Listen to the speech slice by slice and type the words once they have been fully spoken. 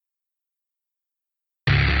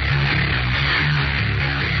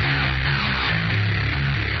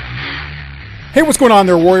Hey, what's going on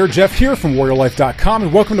there, Warrior? Jeff here from WarriorLife.com,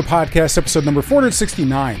 and welcome to podcast episode number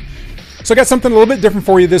 469. So I got something a little bit different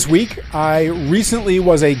for you this week. I recently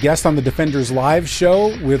was a guest on the Defenders Live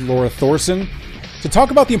show with Laura Thorson to talk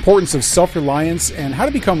about the importance of self-reliance and how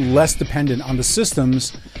to become less dependent on the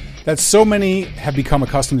systems that so many have become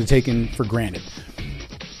accustomed to taking for granted.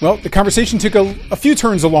 Well, the conversation took a few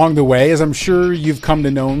turns along the way, as I'm sure you've come to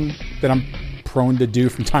know that I'm prone to do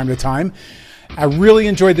from time to time. I really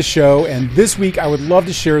enjoyed the show, and this week I would love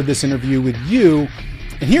to share this interview with you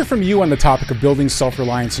and hear from you on the topic of building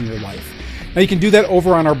self-reliance in your life. Now, you can do that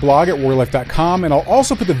over on our blog at warriorlife.com, and I'll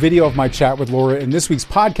also put the video of my chat with Laura in this week's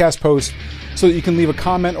podcast post so that you can leave a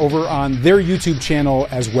comment over on their YouTube channel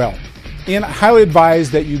as well. And I highly advise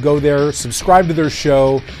that you go there, subscribe to their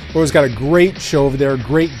show. Laura's got a great show over there,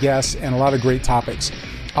 great guests, and a lot of great topics.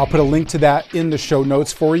 I'll put a link to that in the show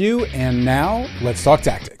notes for you. And now, let's talk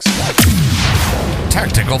tactics.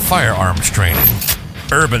 Tactical firearms training,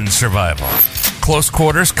 urban survival, close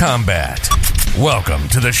quarters combat. Welcome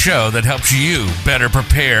to the show that helps you better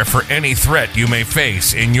prepare for any threat you may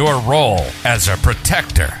face in your role as a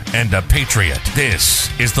protector and a patriot. This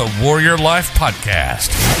is the Warrior Life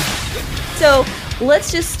Podcast. So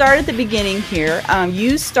let's just start at the beginning here.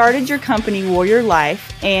 You started your company, Warrior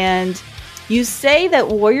Life, and you say that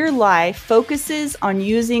Warrior Life focuses on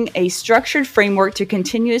using a structured framework to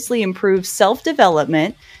continuously improve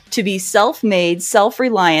self-development, to be self-made,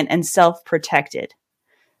 self-reliant, and self-protected.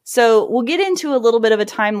 So we'll get into a little bit of a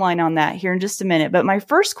timeline on that here in just a minute. But my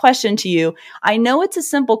first question to you, I know it's a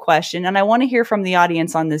simple question, and I want to hear from the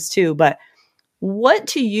audience on this too, but what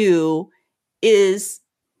to you is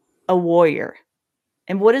a warrior?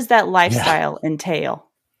 And what does that lifestyle entail?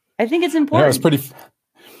 I think it's important. Yeah, it's pretty...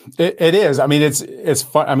 It is. I mean, it's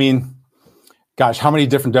fun. I mean, gosh, how many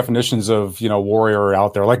different definitions of, warrior are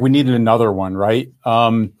out there? Like, we needed another one, right?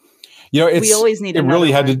 We always need another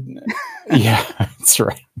really one. Had to, yeah, that's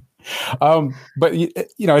right. But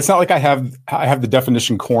it's not like I have the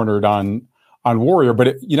definition cornered on warrior,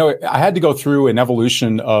 but I had to go through an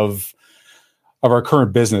evolution of our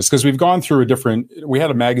current business, because we've gone through we had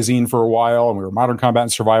a magazine for a while, and we were modern combat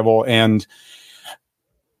and survival, and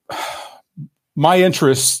my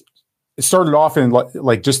interest started off in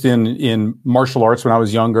just in martial arts when I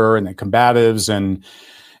was younger, and then combatives, and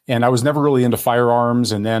I was never really into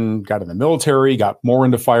firearms, and then got in the military, got more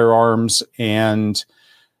into firearms. And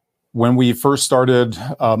when we first started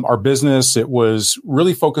our business, it was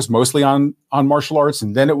really focused mostly on martial arts,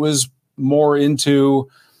 and then it was more into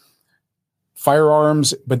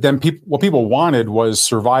firearms. But then what people wanted was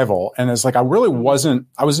survival, and it's like I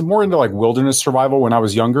was more into like wilderness survival when I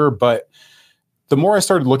was younger, but the more I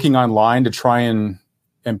started looking online to try and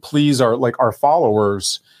please our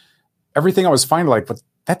followers, everything I was finding but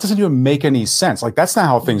that doesn't even make any sense. Like, that's not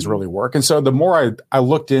how things really work. And so the more I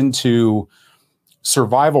looked into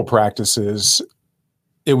survival practices,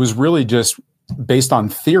 it was really just based on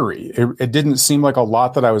theory. It didn't seem like a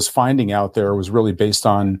lot that I was finding out there was really based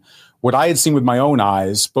on what I had seen with my own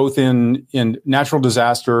eyes, both in natural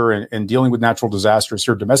disaster and dealing with natural disasters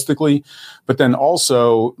here domestically, but then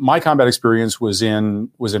also my combat experience was in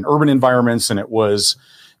urban environments, and it was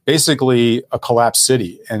basically a collapsed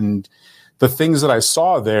city. And the things that I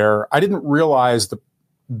saw there, I didn't realize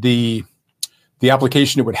the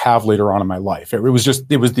application it would have later on in my life. It was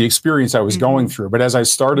the experience I was going through. But as I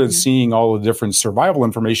started seeing all the different survival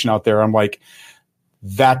information out there, I'm like,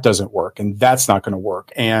 that doesn't work, and that's not going to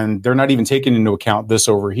work. And they're not even taking into account this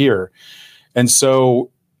over here. And so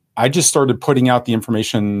I just started putting out the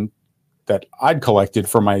information that I'd collected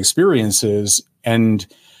from my experiences, and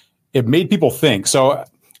it made people think. So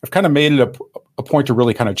I've kind of made it a point to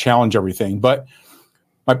really kind of challenge everything. But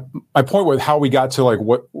my point with how we got to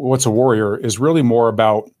what's a warrior is really more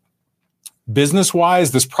about business wise.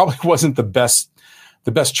 This probably wasn't the best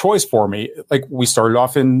choice for me. Like, we started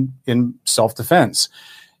off in self-defense,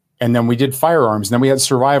 and then we did firearms, and then we had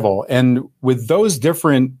survival. And with those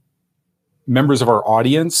different members of our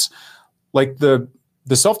audience, like the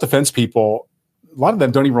self-defense people, a lot of them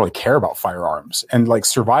don't even really care about firearms. And like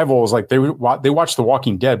survival is like, they watch The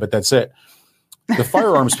Walking Dead, but that's it. The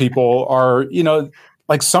firearms people are,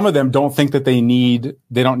 like, some of them don't think that they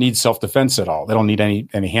don't need self-defense at all. They don't need any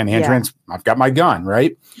hand-to-hand trans. I've got my gun,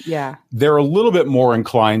 right? Yeah. They're a little bit more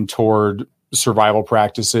inclined toward survival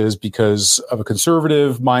practices because of a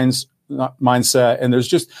conservative mindset. And there's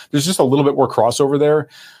just a little bit more crossover there.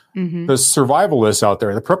 Mm-hmm. The survivalists out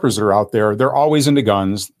there, the preppers that are out there, they're always into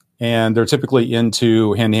guns, and they're typically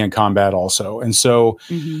into hand-to-hand combat also. And so,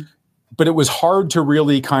 it was hard to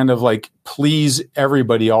really kind of like please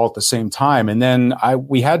everybody all at the same time. And then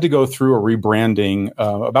we had to go through a rebranding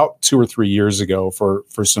about 2 or 3 years ago for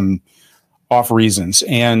some off reasons.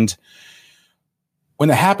 And when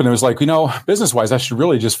that happened, it was like, business wise, I should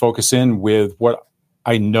really just focus in with what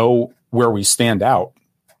I know where we stand out.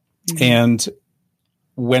 Mm-hmm. And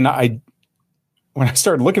when I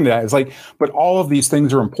started looking at that, it's like, but all of these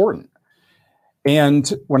things are important.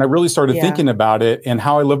 And when I really started thinking about it and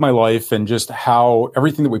how I live my life and just how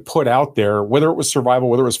everything that we put out there, whether it was survival,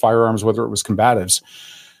 whether it was firearms, whether it was combatives,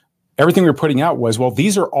 everything we were putting out was, well,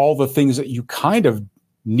 these are all the things that you kind of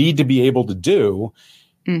need to be able to do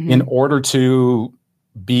in order to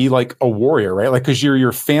be like a warrior, right? Like, because you're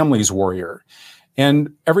your family's warrior.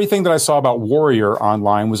 And everything that I saw about warrior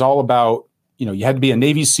online was all about, you had to be a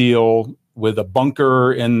Navy SEAL with a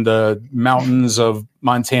bunker in the mountains of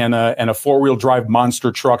Montana and a 4-wheel drive monster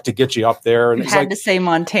truck to get you up there. And you had to say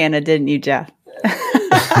Montana, didn't you, Jeff?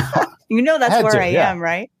 That's where I am,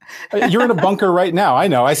 right? You're in a bunker right now. I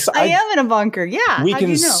know. I am in a bunker. Yeah. We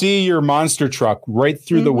can see your monster truck right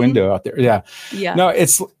through the window out there. Yeah. Yeah. No,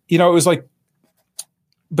 it's, it was like,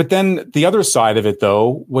 but then the other side of it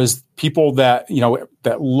though, was people that,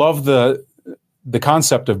 that love the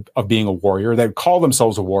concept of being a warrior. They call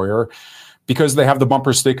themselves a warrior because they have the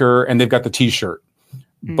bumper sticker and they've got the t-shirt,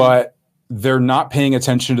 but they're not paying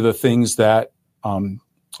attention to the things that,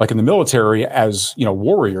 like in the military as,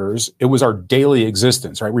 warriors, it was our daily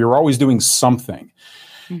existence, right? We were always doing something.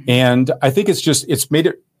 And I think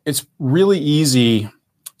it's really easy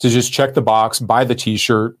to just check the box, buy the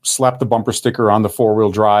t-shirt, slap the bumper sticker on the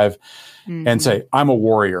 4-wheel drive and say, I'm a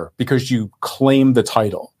warrior, because you claim the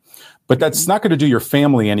title. But that's not going to do your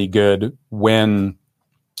family any good when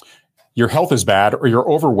your health is bad or you're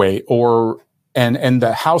overweight and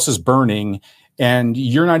the house is burning and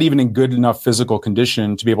you're not even in good enough physical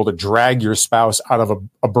condition to be able to drag your spouse out of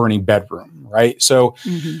a burning bedroom, right? So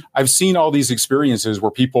I've seen all these experiences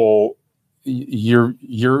where people,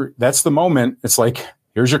 that's the moment. It's like,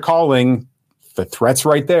 here's your calling, the threat's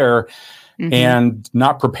right there, and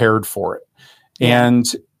not prepared for it. And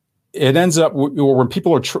it ends up when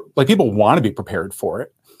people are people want to be prepared for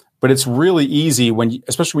it, but it's really easy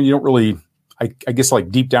especially when you don't really, I guess, like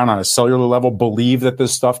deep down on a cellular level, believe that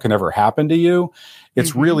this stuff can ever happen to you.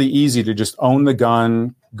 It's really easy to just own the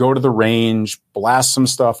gun, go to the range, blast some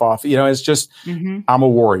stuff off. It's just, I'm a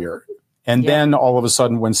warrior. And then all of a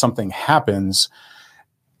sudden, when something happens,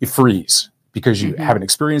 you freeze because you haven't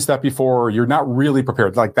experienced that before. Or you're not really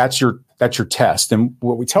prepared. Like that's your test. And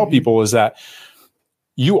what we tell people is that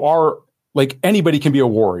you are, like, anybody can be a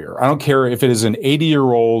warrior. I don't care if it is an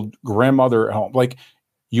 80-year-old grandmother at home. Like,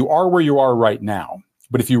 you are where you are right now.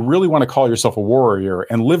 But if you really want to call yourself a warrior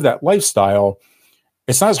and live that lifestyle,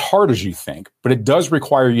 it's not as hard as you think, but it does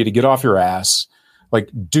require you to get off your ass, like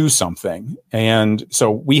do something. And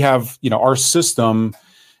so we have, our system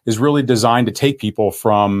is really designed to take people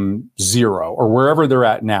from zero or wherever they're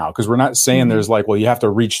at now. Because we're not saying there's like, well, you have to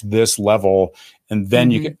reach this level and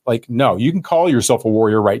then you can, like, no, you can call yourself a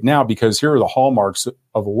warrior right now, because here are the hallmarks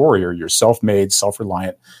of a warrior. You're self-made,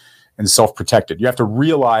 self-reliant, and self-protected. You have to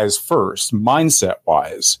realize first, mindset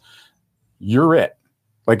wise, you're it.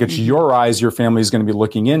 Like, it's your eyes your family is going to be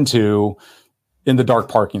looking into in the dark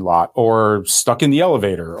parking lot, or stuck in the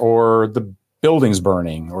elevator, or the building's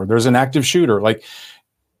burning, or there's an active shooter. Like,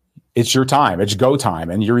 it's your time, it's go time,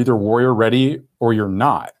 and you're either warrior ready or you're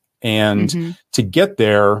not. And to get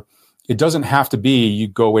there, it doesn't have to be you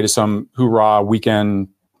go away to some hoorah weekend,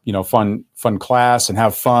 fun class and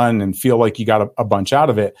have fun and feel like you got a bunch out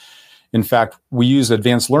of it. In fact, we use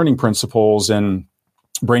advanced learning principles and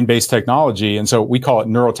brain-based technology. And so we call it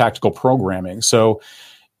neurotactical programming. So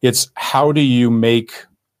it's how do you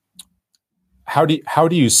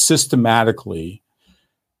systematically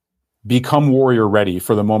become warrior ready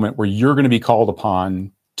for the moment where you're going to be called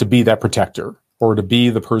upon to be that protector, or to be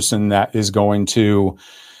the person that is going to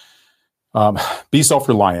be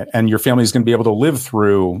self-reliant, and your family is going to be able to live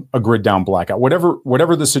through a grid down blackout,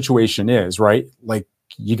 whatever the situation is, right? Like,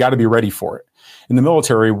 you got to be ready for it. In the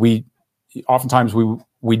military, we'd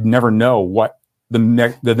never know what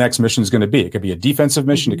the next mission is going to be. It could be a defensive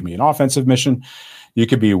mission. It could be an offensive mission. You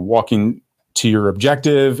could be walking to your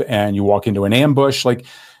objective and you walk into an ambush. Like,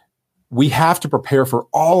 we have to prepare for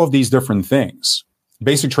all of these different things.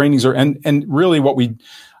 Basic trainings are, and really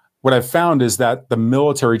what I've found is that the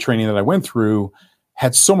military training that I went through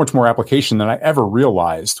had so much more application than I ever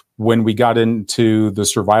realized when we got into the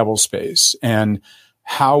survival space, and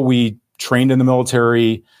how we trained in the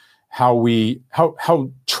military,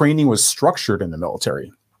 how training was structured in the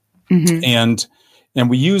military. And And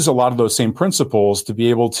we use a lot of those same principles to be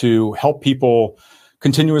able to help people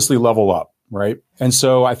continuously level up, right? And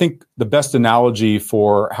so I think the best analogy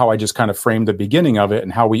for how I just kind of framed the beginning of it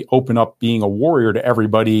and how we open up being a warrior to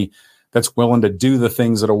everybody that's willing to do the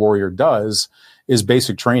things that a warrior does is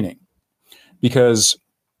basic training. Because,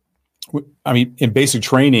 I mean, in basic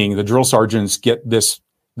training, the drill sergeants get this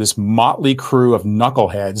motley crew of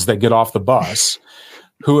knuckleheads that get off the bus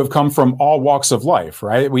who have come from all walks of life,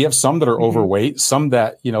 right? We have some that are overweight, some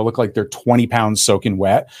that, look like they're 20 pounds soaking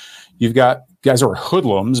wet. You've got guys who are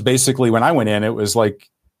hoodlums. Basically, when I went in, it was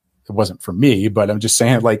like, it wasn't for me, but I'm just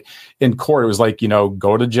saying, like in court, it was like,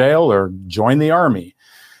 go to jail or join the army.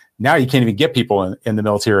 Now you can't even get people in the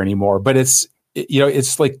military anymore. But it's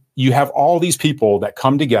like you have all these people that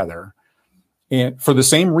come together and for the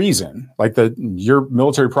same reason, like you're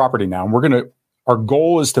military property now. And our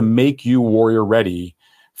goal is to make you warrior ready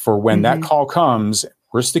for when that call comes.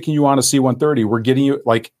 We're sticking you on a C-130. We're getting you,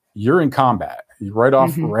 like, you're in combat right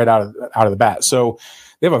off, right out of the bat. So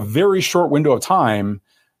they have a very short window of time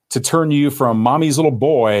to turn you from mommy's little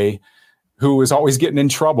boy who is always getting in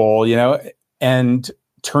trouble, and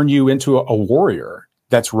turn you into a warrior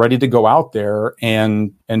that's ready to go out there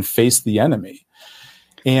and face the enemy.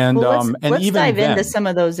 And let's even dive into some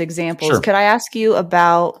of those examples. Sure. Could I ask you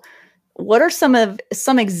about what are some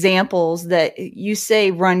examples that you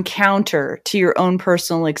say run counter to your own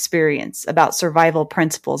personal experience about survival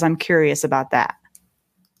principles? I'm curious about that.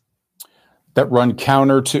 That run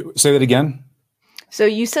counter to, say that again? So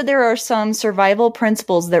you said there are some survival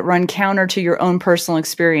principles that run counter to your own personal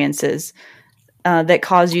experiences that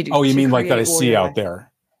cause you to. Oh, you mean like that I see out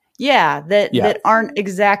there? Yeah, that aren't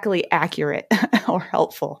exactly accurate or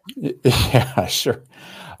helpful. Yeah, sure.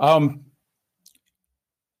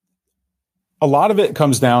 A lot of it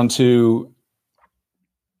comes down to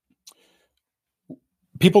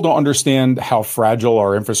people don't understand how fragile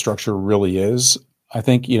our infrastructure really is. I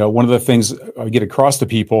think, one of the things I get across to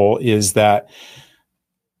people is that,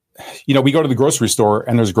 we go to the grocery store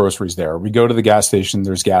and there's groceries there. We go to the gas station,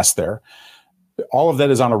 there's gas there. All of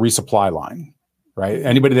that is on a resupply line. Right.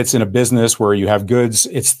 Anybody that's in a business where you have goods,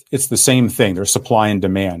 it's the same thing. There's supply and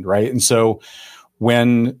demand. Right. And so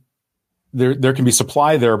when there can be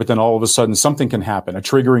supply there, but then all of a sudden something can happen, a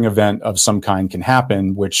triggering event of some kind can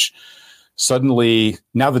happen, which suddenly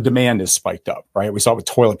now the demand is spiked up. Right. We saw it with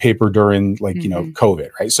toilet paper during COVID.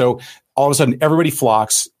 Right. So all of a sudden everybody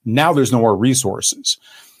flocks. Now there's no more resources.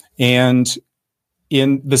 And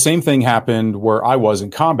the same thing happened where I was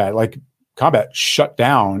in combat. Like, combat shut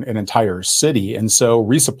down an entire city. And so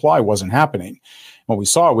resupply wasn't happening. What we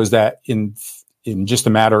saw was that in just a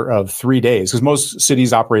matter of 3 days, because most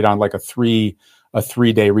cities operate on like a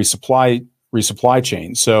 3-day resupply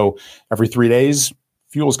chain. So every 3 days,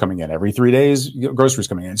 fuel's coming in. Every 3 days, groceries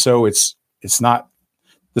coming in. So it's not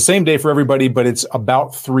the same day for everybody, but it's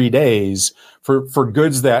about 3 days for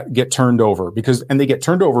goods that get turned over and they get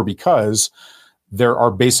turned over because there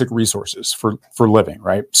are basic resources for living,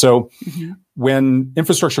 right? So when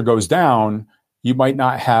infrastructure goes down, you might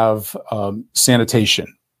not have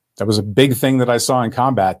sanitation. That was a big thing that I saw in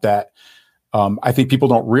combat that I think people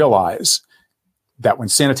don't realize that when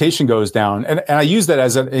sanitation goes down, and I use that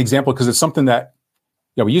as an example because it's something that,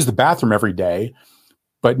 we use the bathroom every day,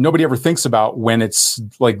 but nobody ever thinks about when it's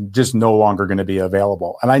like just no longer going to be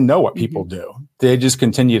available. And I know what people do. They just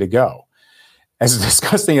continue to go. As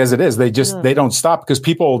disgusting as it is, they don't stop because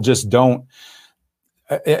people just don't.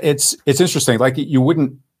 It's interesting. Like you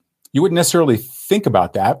wouldn't necessarily think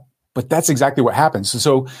about that, but that's exactly what happens.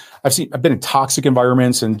 So I've been in toxic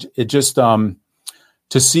environments, and it just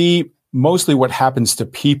to see mostly what happens to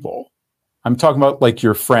people. I'm talking about like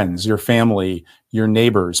your friends, your family, your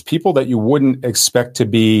neighbors, people that you wouldn't expect to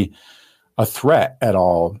be a threat at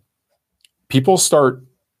all. People start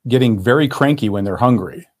getting very cranky when they're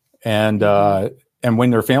hungry. And when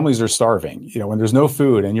their families are starving, when there's no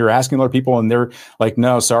food and you're asking other people and they're like,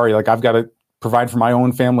 no, sorry, like I've got to provide for my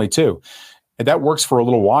own family too. And that works for a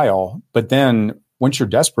little while. But then once you're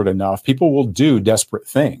desperate enough, people will do desperate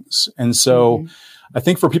things. And so I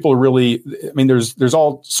think for people to really, there's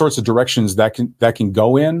all sorts of directions that can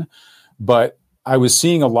go in, but I was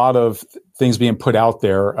seeing a lot of things being put out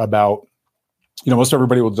there about, most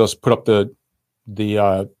everybody will just put up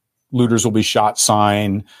the looters will be shot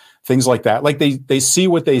sign, things like that. Like they see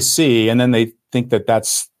what they see, and then they think that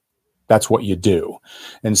that's what you do.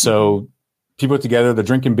 And so people put together, they're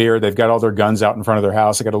drinking beer, they've got all their guns out in front of their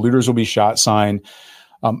house. They got a looters will be shot sign.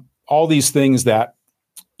 All these things that,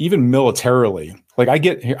 even militarily, like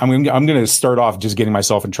I'm going to start off just getting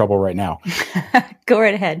myself in trouble right now. Go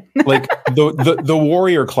right ahead. Like the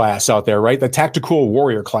warrior class out there, right? The tactical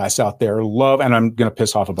warrior class out there and I'm going to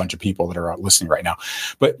piss off a bunch of people that are listening right now,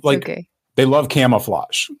 but like they love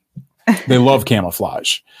camouflage. They love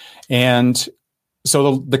camouflage. And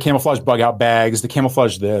so the camouflage bug out bags, the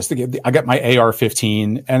camouflage I got my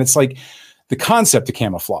AR-15, and it's like the concept of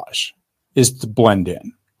camouflage is to blend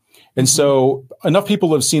in. And so enough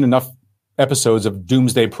people have seen enough episodes of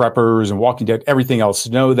Doomsday Preppers and Walking Dead, everything else,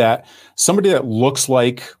 to know that somebody that looks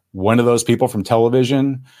like one of those people from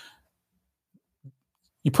television,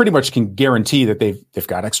 you pretty much can guarantee that they've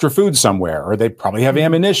got extra food somewhere, or they probably have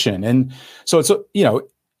ammunition. And so it's,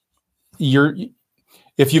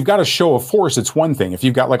 if you've got a show of force, it's one thing. If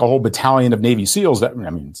you've got like a whole battalion of Navy SEALs,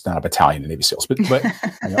 it's not a battalion of Navy SEALs, but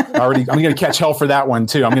I'm going to catch hell for that one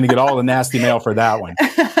too. I'm going to get all the nasty mail for that one.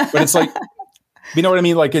 But it's like, you know what I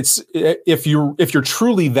mean? Like if you're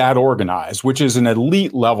truly that organized, which is an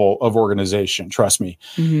elite level of organization, trust me,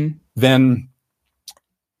 then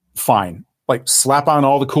fine. Like slap on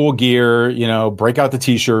all the cool gear, break out the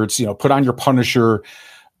t-shirts, put on your Punisher,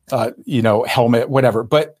 helmet, whatever.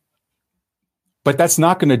 But that's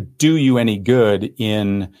not going to do you any good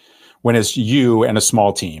when it's you and a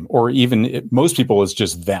small team, or even most people, it's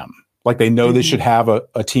just them. Like they know they should have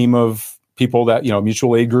a team of people that,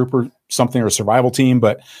 mutual aid group or something, or a survival team,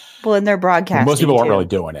 but in their broadcasting, most people aren't really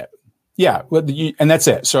doing it. Yeah. And that's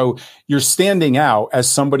it. So you're standing out as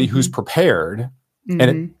somebody who's prepared,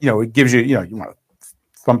 and it gives you, you want to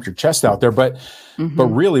thump your chest out there, but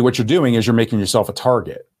really what you're doing is you're making yourself a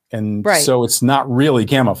target. And so it's not really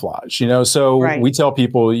camouflage, so we tell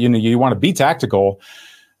people, you want to be tactical,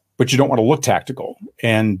 but you don't want to look tactical,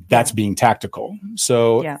 and that's being tactical.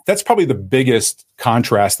 So that's probably the biggest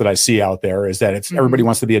contrast that I see out there, is that it's everybody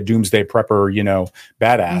wants to be a doomsday prepper,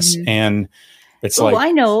 badass. And it's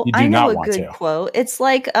I know a good quote. It's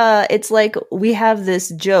like we have this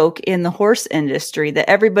joke in the horse industry that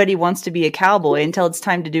everybody wants to be a cowboy until it's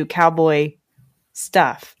time to do cowboy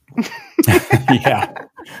stuff. Yeah.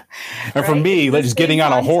 And for me, just getting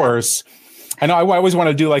on a horse, I know I always want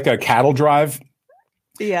to do like a cattle drive.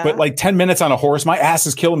 Yeah. But like 10 minutes on a horse, my ass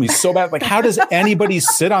is killing me so bad. Like, how does anybody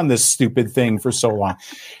sit on this stupid thing for so long?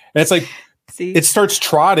 And it's like, it starts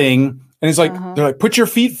trotting, and it's like, they're like, put your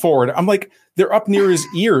feet forward. I'm like, they're up near his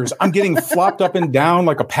ears. I'm getting flopped up and down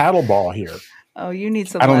like a paddle ball here. Oh, you need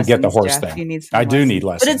some. I don't lessons, get the horse Jeff. thing. You need some I do need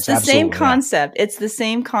lessons. But it's the same concept. It's the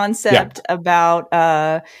same concept about,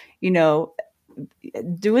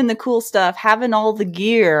 doing the cool stuff, having all the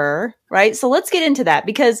gear, right? So let's get into that,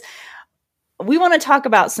 because we want to talk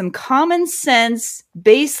about some common sense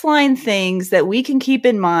baseline things that we can keep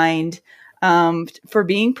in mind for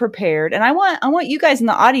being prepared. And I want you guys in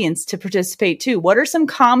the audience to participate too. What are some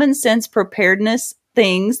common sense preparedness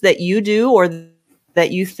things that you do, or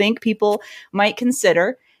that you think people might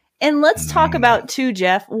consider? And let's talk about too,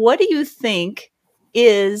 Jeff, what do you think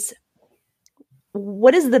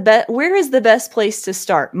where is the best place to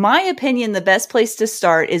start? My opinion, the best place to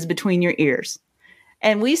start is between your ears.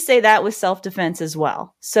 And we say that with self-defense as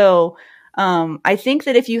well. So I think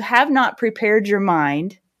that if you have not prepared your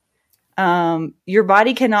mind, your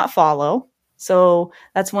body cannot follow. So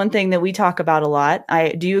that's one thing that we talk about a lot.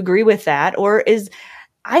 Do you agree with that?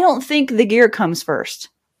 I don't think the gear comes first.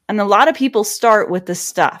 And a lot of people start with the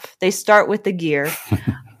stuff. They start with the gear.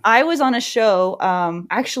 I was on a show,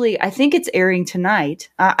 actually, I think it's airing tonight.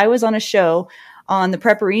 I was on a show on the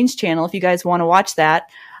Prepperines channel, if you guys want to watch that,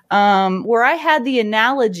 where I had the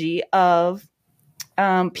analogy of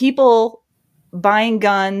people buying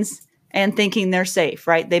guns and thinking they're safe,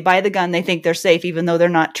 right? They buy the gun, they think they're safe, even though they're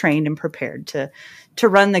not trained and prepared to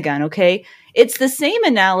run the gun, okay? It's the same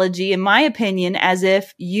analogy, in my opinion, as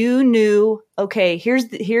if you knew, okay, here's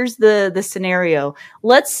the scenario.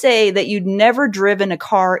 Let's say that you'd never driven a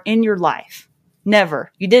car in your life.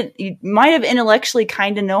 Never. You might have intellectually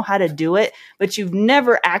kind of know how to do it, but you've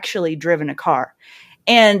never actually driven a car.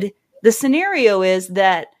 And the scenario is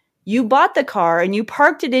that you bought the car and you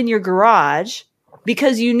parked it in your garage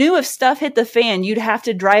because you knew if stuff hit the fan, you'd have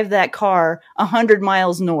to drive that car 100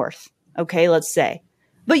 miles north. Okay, let's say.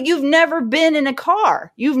 But you've never been in a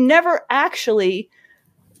car. You've never actually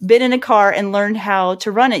been in a car and learned how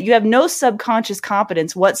to run it. You have no subconscious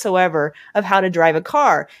competence whatsoever of how to drive a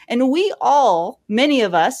car. And many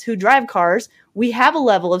of us who drive cars, we have a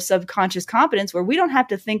level of subconscious competence where we don't have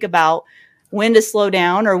to think about when to slow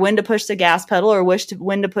down or when to push the gas pedal or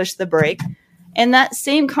when to push the brake. And that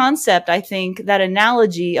same concept, I think, that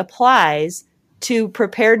analogy applies to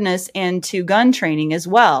preparedness and to gun training as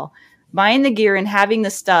well. buying the gear and having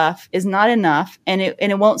the stuff is not enough, and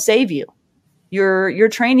it won't save you. Your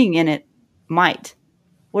training in it might.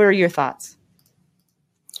 What are your thoughts?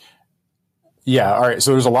 Yeah. All right.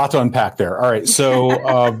 So there's a lot to unpack there. All right. So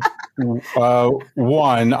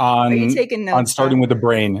one Are you taking notes, on starting with the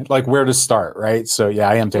brain, like where to start, right? So yeah,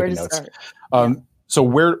 I am taking notes. So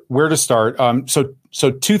where to start?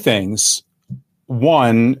 So two things.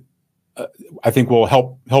 One, I think will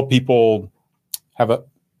help people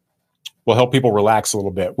relax a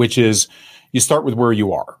little bit, which is you start with where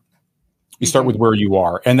you are. You start with where you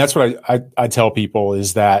are. And that's what I tell people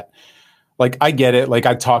is that, like, I get it. Like,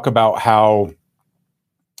 I talk about how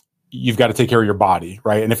you've got to take care of your body,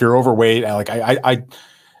 right? And if you're overweight,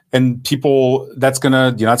 and people, that's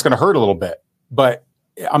gonna hurt a little bit. But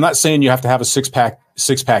I'm not saying you have to have a six pack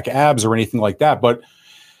abs or anything like that. But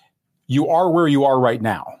you are where you are right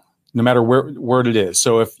now, no matter where it is.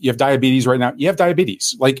 So if you have diabetes right now, you have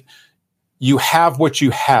diabetes. Like, you have what you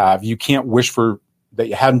have. You can't wish for that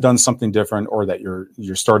you hadn't done something different, or that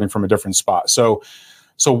you're starting from a different spot. So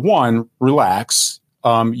one, relax.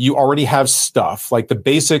 You already have stuff, like the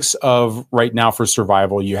basics of right now for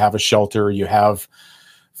survival. You have a shelter, you have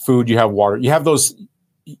food, you have water,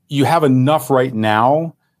 you have enough right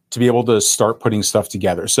now to be able to start putting stuff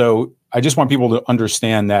together. So I just want people to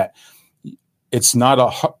understand that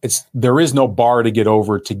there is no bar to get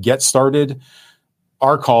over to get started.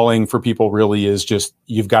 Our calling for people really is just,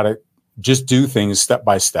 you've got to just do things step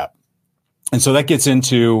by step. And so that gets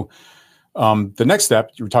into the next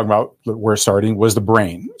step you were talking about, we're starting, was the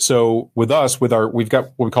brain. So with us, we've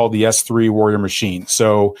got what we call the S3 Warrior Machine.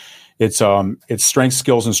 So it's strength,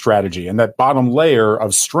 skills, and strategy. And that bottom layer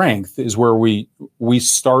of strength is where we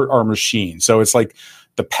start our machine. So it's like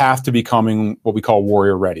the path to becoming what we call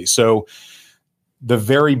warrior ready. So the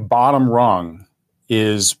very bottom rung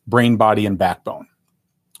is brain, body, and backbone.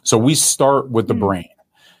 So we start with the brain.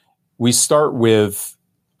 We start with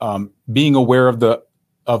being aware of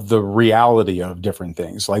the reality of different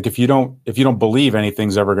things. Like, if you don't believe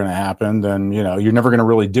anything's ever going to happen, then you're never going to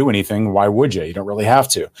really do anything. Why would you? You don't really have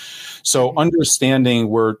to. So understanding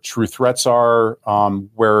where true threats are,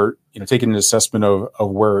 where taking an assessment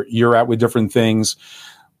of where you're at with different things,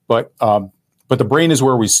 but the brain is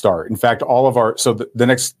where we start. In fact, the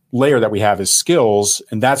next layer that we have is skills,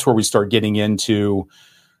 and that's where we start getting into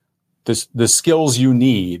the skills you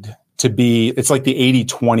need to be. It's like the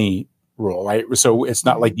 80-20 rule, right? So it's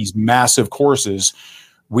not like these massive courses.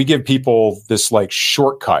 We give people this like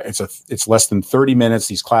shortcut. It's less than 30 minutes.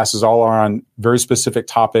 These classes all are on very specific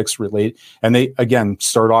topics related, and they again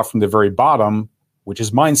start off from the very bottom, which is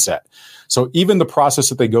mindset. So even the process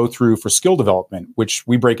that they go through for skill development, which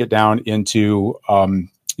we break it down into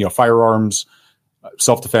firearms,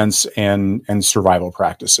 self-defense, and survival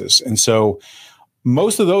practices. And so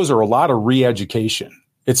most of those are a lot of re-education.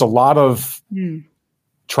 It's a lot of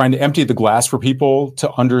trying to empty the glass for people to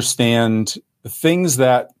understand the things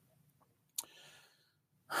that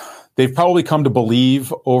they've probably come to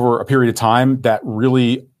believe over a period of time that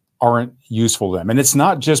really aren't useful to them. And it's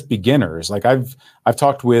not just beginners. Like, I've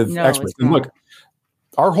talked with experts. And look,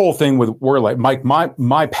 our whole thing with Warrior Life, Mike,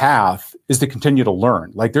 my path is to continue to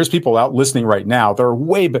learn. Like, there's people out listening right now that are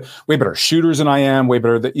way better shooters than I am, way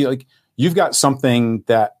better. You've got something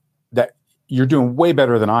that you're doing way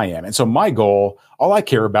better than I am. And so my goal, all I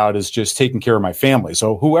care about is just taking care of my family.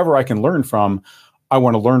 So whoever I can learn from, I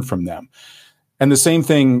want to learn from them. And the same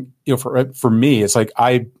thing, for me, it's like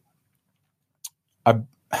I've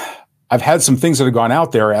had some things that have gone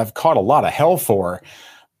out there I've caught a lot of hell for,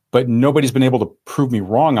 but nobody's been able to prove me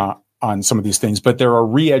wrong on some of these things. But they're a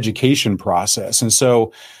re-education process. And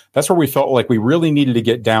so that's where we felt like we really needed to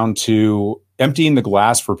get down to emptying the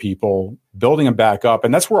glass for people, building them back up.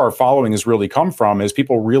 And that's where our following has really come from, is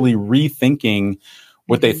people really rethinking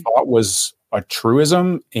what they thought was a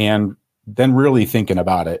truism and then really thinking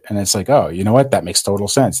about it. And it's like, oh, you know what? That makes total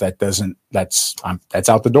sense. That's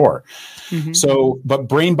out the door. So, but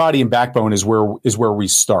brain, body, and backbone is where we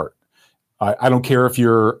start. I don't care if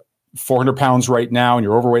you're 400 pounds right now and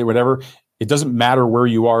you're overweight, whatever. It doesn't matter where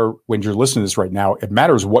you are when you're listening to this right now. It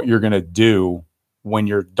matters what you're going to do when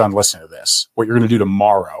you're done listening to this, what you're going to do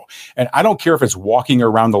tomorrow. And I don't care if it's walking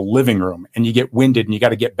around the living room and you get winded and you got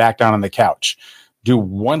to get back down on the couch. Do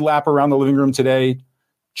one lap around the living room today.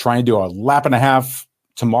 Try and do a lap and a half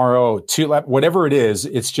tomorrow, 2 laps, whatever it is.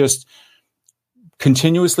 It's just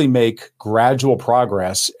continuously make gradual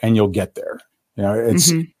progress and you'll get there.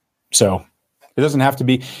 So it doesn't have to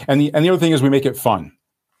be. And the other thing is we make it fun.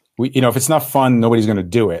 If it's not fun, nobody's going to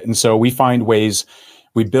do it. And so we find ways.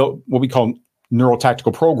 We built what we call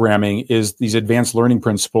neurotactical programming, is these advanced learning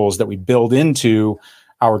principles that we build into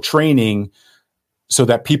our training so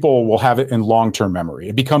that people will have it in long-term memory.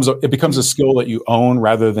 It becomes a skill that you own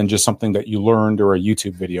rather than just something that you learned or a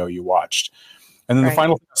YouTube video you watched. And then the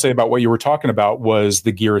final thing I'll say about what you were talking about was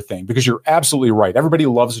the gear thing, because you're absolutely right. Everybody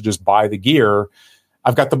loves to just buy the gear.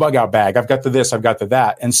 I've got the bug out bag. I've got the this, I've got the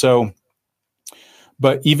that. And so,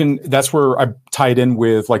 but even that's where I tied in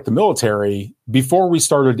with like the military. Before we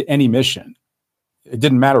started any mission, it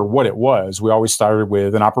didn't matter what it was. We always started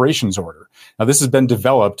with an operations order. Now this has been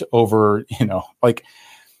developed over, like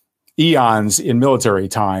eons in military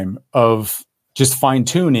time of just fine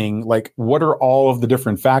tuning, like what are all of the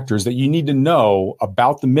different factors that you need to know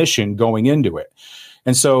about the mission going into it.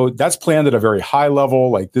 And so that's planned at a very high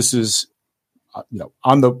level. Like this is,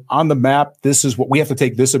 on the map, this is what we have to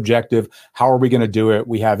take this objective. How are we going to do it?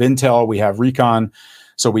 We have intel, we have recon.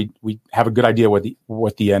 So we have a good idea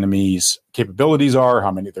what the enemy's capabilities are,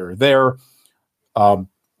 how many there are there,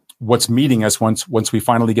 what's meeting us once we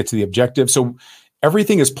finally get to the objective. So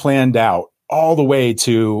everything is planned out all the way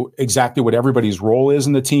to exactly what everybody's role is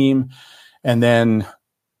in the team. And then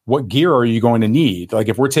what gear are you going to need? Like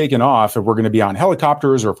if we're taking off, if we're going to be on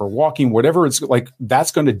helicopters or if we're walking, whatever it's like,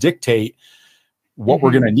 that's going to dictate what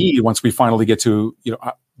we're going to need once we finally get to,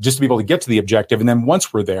 just to be able to get to the objective. And then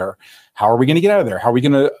once we're there, how are we going to get out of there? How are we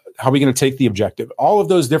going to take the objective? All of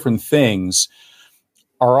those different things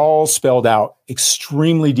are all spelled out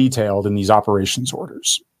extremely detailed in these operations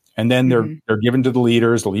orders. And then they're given to the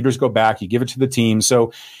leaders. The leaders go back, you give it to the team.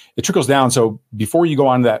 So it trickles down. So before you go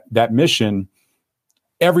on that mission,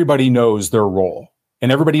 everybody knows their role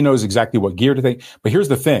and everybody knows exactly what gear to take. But here's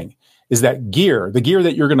the thing is that the gear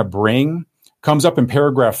that you're going to bring comes up in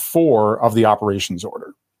paragraph 4 of the operations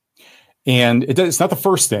order. And it's not the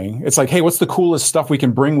first thing. It's like, hey, what's the coolest stuff we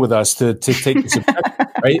can bring with us to take this objective,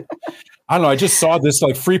 right? I don't know. I just saw this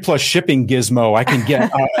like free plus shipping gizmo I can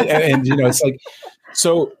get. It's like,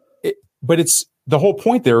 so, but it's the whole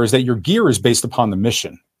point there is that your gear is based upon the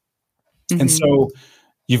mission. And so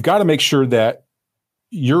you've got to make sure that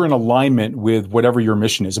you're in alignment with whatever your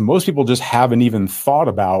mission is. And most people just haven't even thought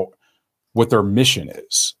about what their mission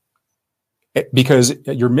is. Because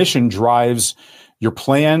your mission drives your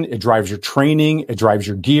plan, it drives your training, it drives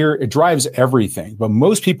your gear, it drives everything. But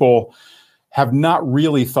most people have not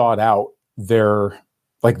really thought out their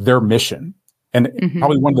mission. And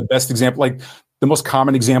probably one of the best examples, like the most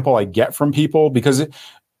common example I get from people, because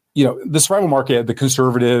the survival market, the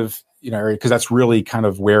conservative area, because that's really kind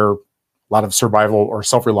of where a lot of survival or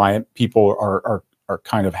self-reliant people are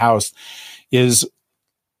kind of housed, is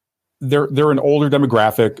they're an older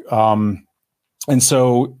demographic. And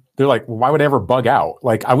so they're like, well, why would I ever bug out?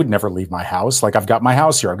 Like, I would never leave my house. Like, I've got my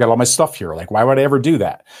house here. I've got all my stuff here. Like, why would I ever do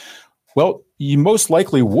that? Well, you most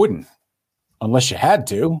likely wouldn't unless you had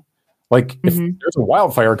to. Like, if there's a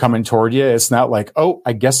wildfire coming toward you, it's not like, oh,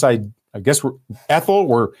 I guess we're Ethel,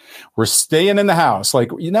 we're staying in the house.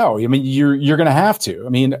 Like, I mean, you're going to have to. I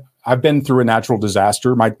mean, I've been through a natural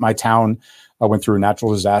disaster. My town went through a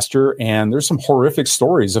natural disaster, and there's some horrific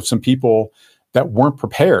stories of some people that weren't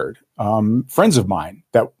prepared. Friends of mine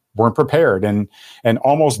that weren't prepared and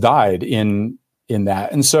almost died in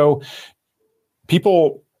that. And so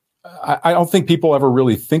people, I don't think people ever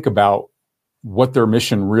really think about what their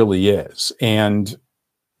mission really is and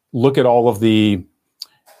look at all of the,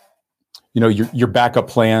 your backup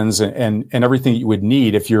plans and everything you would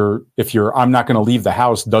need if you're I'm not going to leave the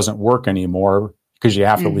house doesn't work anymore because you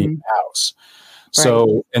have to leave the house. Right.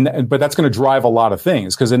 So, but that's going to drive a lot of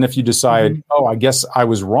things. Cause then if you decide, oh, I guess I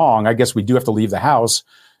was wrong. I guess we do have to leave the house,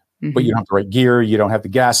 but you don't have the right gear. You don't have the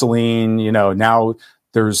gasoline, now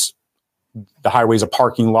there's the highway's a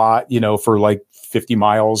parking lot, for like 50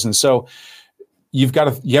 miles. And so you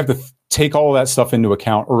have to take all of that stuff into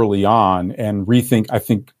account early on and rethink, I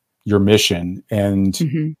think, your mission.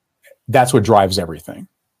 And that's what drives everything.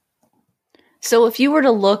 So if you were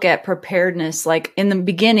to look at preparedness, like in the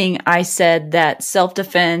beginning, I said that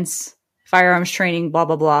self-defense, firearms training, blah,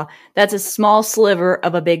 blah, blah, that's a small sliver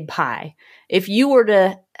of a big pie. If you were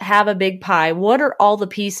to have a big pie, what are all the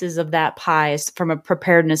pieces of that pie from a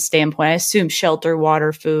preparedness standpoint? I assume shelter,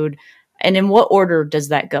 water, food. And in what order does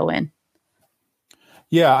that go in?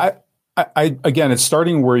 Yeah, I again, it's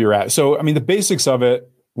starting where you're at. So, I mean, the basics of it,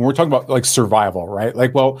 when we're talking about like survival, right?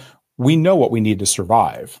 Like, well, we know what we need to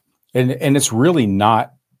survive. And it's really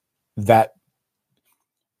not that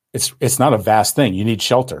it's not a vast thing. You need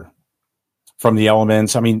shelter from the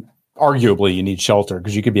elements. I mean, arguably you need shelter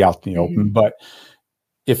because you could be out in the open, but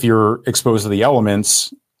if you're exposed to the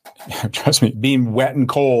elements, trust me, being wet and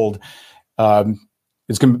cold, you're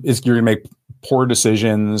going to make poor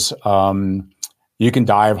decisions. You can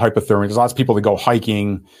die of hypothermia. There's lots of people that go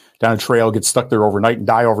hiking down a trail, get stuck there overnight and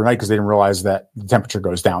die overnight because they didn't realize that the temperature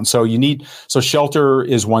goes down. So shelter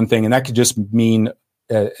is one thing, and that could just mean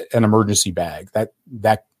an emergency bag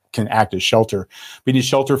that can act as shelter. We need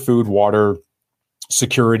shelter, food, water,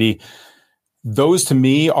 security. Those to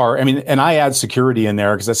me are, and I add security in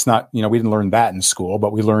there because that's not, we didn't learn that in school,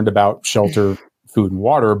 but we learned about shelter, food, and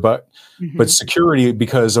water. But security,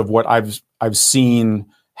 because of what I've seen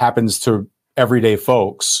happens to everyday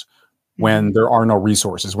folks when there are no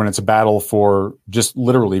resources, when it's a battle for just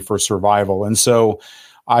literally for survival. And so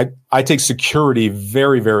I take security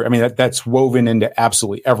very, very, that's woven into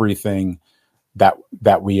absolutely everything that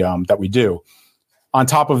we do. On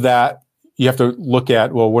top of that, you have to look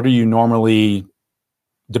at, well, what are you normally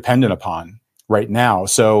dependent upon right now?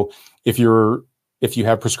 So if you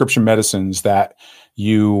have prescription medicines that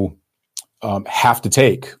you have to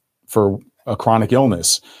take for a chronic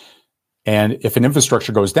illness, and if an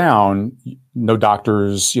infrastructure goes down, no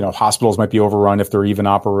doctors, hospitals might be overrun if they're even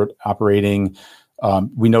operating.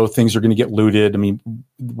 We know things are going to get looted.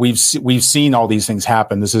 We've seen all these things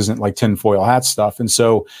happen. This isn't like tinfoil hat stuff. And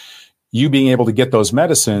so you being able to get those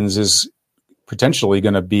medicines is potentially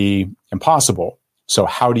going to be impossible. So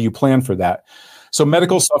how do you plan for that? So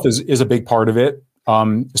medical stuff is a big part of it.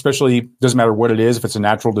 Especially, doesn't matter what it is. If it's a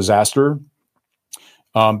natural disaster,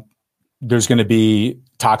 there's going to be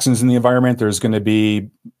toxins in the environment. There's going to be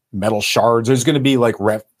metal shards. There's going to be like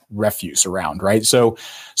refuse around, right? So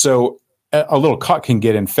a little cut can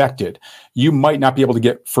get infected. You might not be able to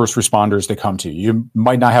get first responders to come to you. You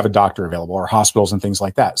might not have a doctor available or hospitals and things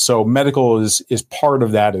like that. So medical is part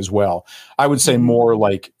of that as well. I would say more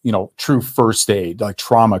like, true first aid, like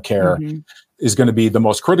trauma care is going to be the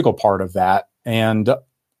most critical part of that. And,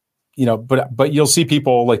 but you'll see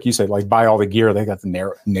people, like you said, like buy all the gear. They got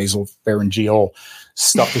the nasal pharyngeal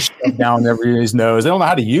stuff to shove down everybody's nose. They don't know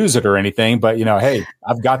how to use it or anything, but hey,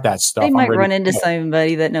 I've got that stuff. They might run into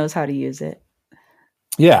somebody that knows how to use it.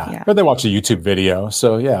 Yeah. Or they watch a YouTube video.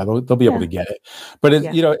 So yeah, they'll be able to get it. But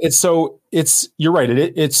you're right.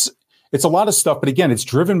 It's a lot of stuff, but again, it's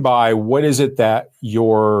driven by what is it that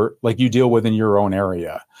you deal with in your own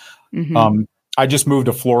area. I just moved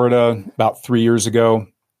to Florida about 3 years ago.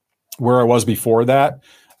 Where I was before that,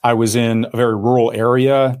 I was in a very rural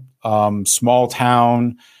area, small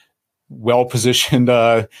town, well-positioned,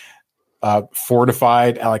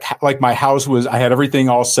 fortified. Like my house I had everything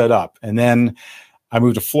all set up. And then I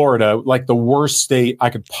moved to Florida, like the worst state I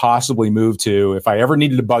could possibly move to. If I ever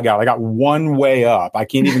needed to bug out, I got one way up. I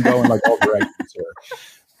can't even go in like all directions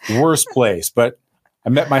here. Worst place. But I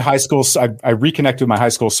met my high school. I reconnected with my high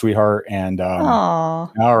school sweetheart, and all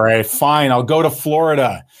right, fine, I'll go to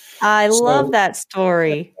Florida. I love that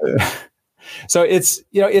story. So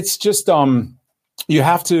it's just you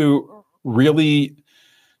have to really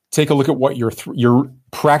take a look at what your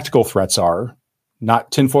practical threats are,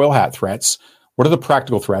 not tinfoil hat threats. What are the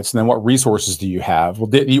practical threats, and then what resources do you have? Well,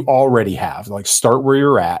 that you already have. Like start where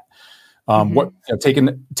you're at.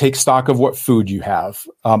 Take stock of what food you have.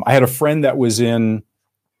 I had a friend that was in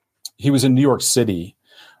New York City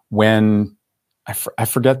when I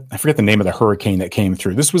forget the name of the hurricane that came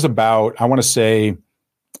through. This was about, I want to say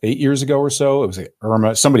 8 years ago or so. It was like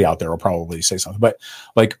Irma. Somebody out there will probably say something, but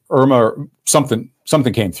like Irma or something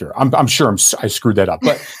came through. I'm sure I screwed that up,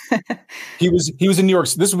 but he was in New York.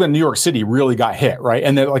 This was when New York City really got hit, right?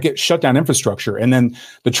 And then it shut down infrastructure, and then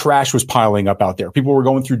the trash was piling up out there. People were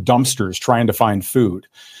going through dumpsters trying to find food.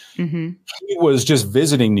 He was just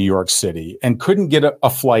visiting New York City and couldn't get a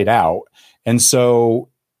flight out. And so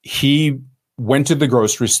he went to the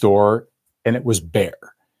grocery store and it was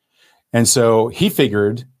bare. And so he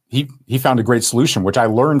figured he found a great solution, which I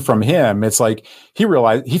learned from him. It's like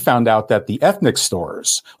he found out that the ethnic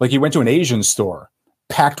stores, like he went to an Asian store,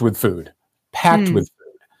 packed with food.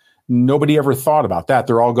 Nobody ever thought about that.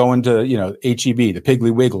 They're all going to, H-E-B, the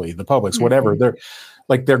Piggly Wiggly, the Publix, whatever.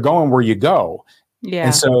 They're going where you go. Yeah.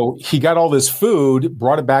 And so he got all this food,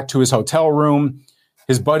 brought it back to his hotel room.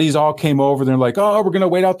 His buddies all came over. They're like, oh, we're going to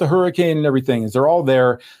wait out the hurricane and everything. And they're all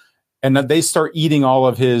there. And then they start eating all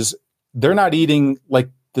of they're not eating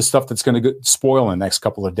like the stuff that's going to spoil in the next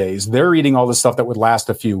couple of days. They're eating all the stuff that would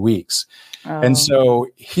last a few weeks. Oh. And so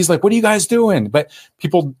he's like, what are you guys doing? But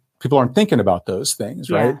people aren't thinking about those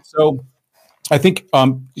things, right? So I think,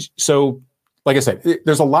 like I said,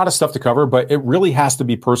 there's a lot of stuff to cover, but it really has to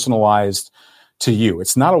be personalized to you.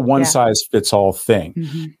 It's not a one size fits all thing.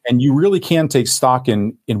 And you really can take stock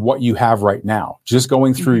in what you have right now. Just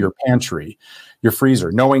going through your pantry, your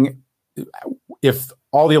freezer, knowing if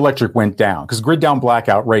all the electric went down, because grid down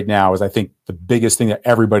blackout right now is, I think, the biggest thing that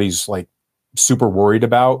everybody's like super worried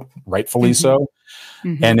about, rightfully so.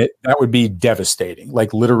 And that would be devastating,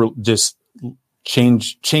 like literally just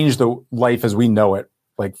change the life as we know it,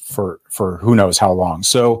 like for who knows how long.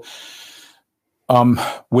 So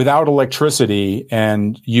without electricity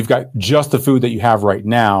and you've got just the food that you have right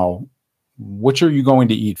now, which are you going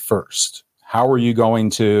to eat first? How are you going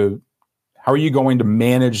to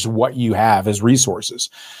manage what you have as resources?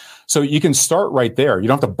 So you can start right there. You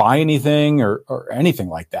don't have to buy anything or anything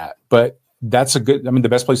like that. But that's the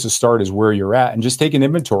best place to start is where you're at and just take an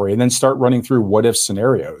inventory and then start running through what if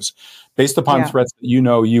scenarios based upon threats that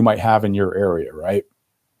you might have in your area, right?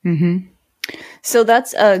 So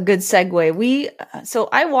that's a good segue. So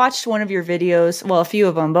I watched one of your videos, well, a few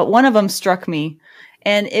of them, but one of them struck me.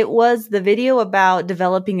 And it was the video about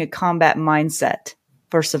developing a combat mindset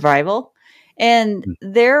for survival. And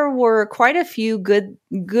there were quite a few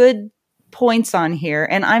good points on here.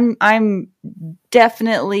 And I'm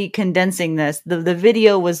definitely condensing this. The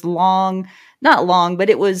video was long, not long, but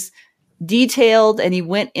it was detailed and he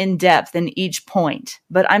went in depth in each point.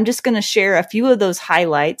 But I'm just going to share a few of those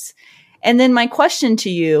highlights. And then my question to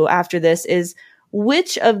you after this is,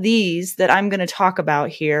 which of these that I'm going to talk about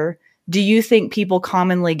here do you think people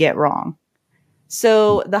commonly get wrong?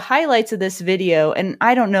 So the highlights of this video, and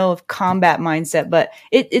I don't know if combat mindset, but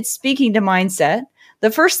it's speaking to mindset.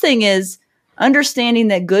 The first thing is understanding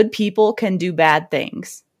that good people can do bad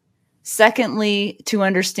things. Secondly, to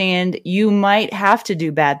understand you might have to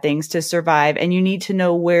do bad things to survive, and you need to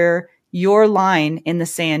know where your line in the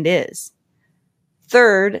sand is.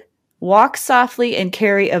 Third, walk softly and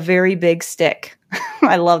carry a very big stick.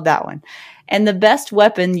 I love that one. And the best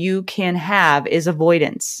weapon you can have is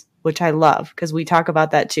avoidance, which I love because we talk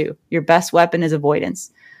about that too. Your best weapon is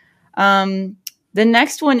avoidance. The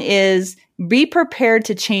next one is be prepared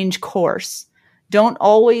to change course. Don't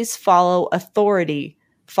always follow authority.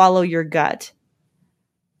 Follow your gut.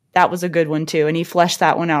 That was a good one too. And he fleshed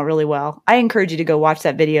that one out really well. I encourage you to go watch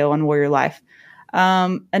that video on Warrior Life.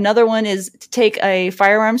 Another one is to take a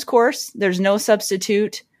firearms course. There's no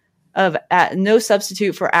substitute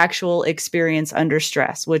for actual experience under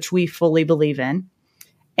stress, which we fully believe in.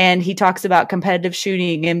 And he talks about competitive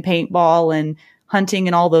shooting and paintball and hunting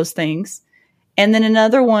and all those things. And then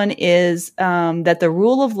another one is that the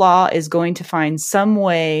rule of law is going to find some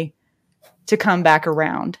way to come back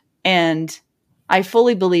around. And I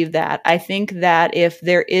fully believe that. I think that if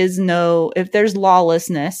there's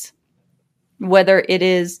lawlessness, whether it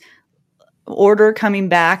is order coming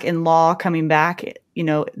back and law coming back,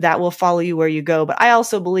 that will follow you where you go. But I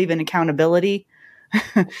also believe in accountability,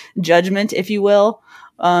 judgment, if you will,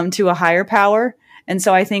 to a higher power. And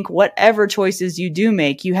so I think whatever choices you do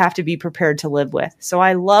make, you have to be prepared to live with. So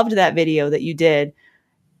I loved that video that you did.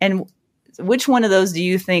 And which one of those do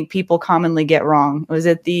you think people commonly get wrong? Was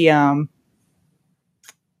it the,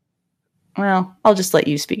 well, I'll just let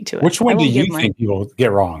you speak to it. Which one do you think people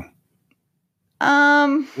get wrong?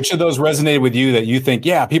 Which of those resonated with you that you think,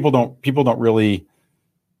 people don't really?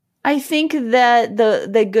 I think that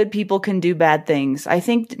the good people can do bad things. I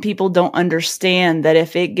think people don't understand that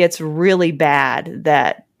if it gets really bad,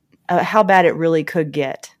 that how bad it really could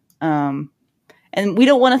get. And we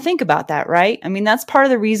don't want to think about that, right? I mean, that's part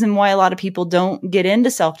of the reason why a lot of people don't get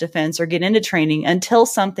into self-defense or get into training until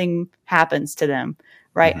something happens to them,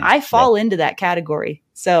 right? I fall into that category.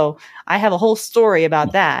 So I have a whole story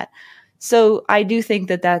about that. So I do think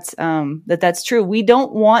that's true. We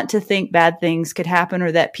don't want to think bad things could happen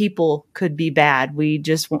or that people could be bad.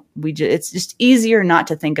 It's just easier not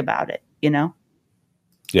to think about it,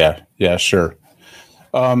 Yeah, sure.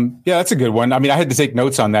 That's a good one. I mean, I had to take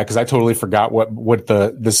notes on that because I totally forgot what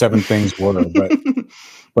the 7 things were.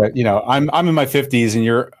 But I'm in my 50s and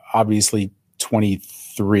you're obviously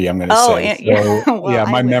 23. I'm going to say. Well,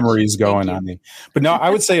 my memory's going on me. But no, I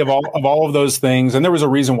would say of all of those things, and there was a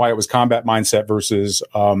reason why it was combat mindset versus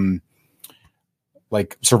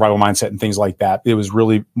like survival mindset and things like that. It was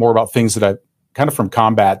really more about things that I kind of from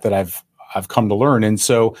combat that I've come to learn. And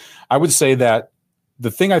so I would say that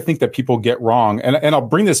the thing I think that people get wrong, and I'll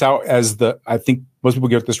bring this out I think most people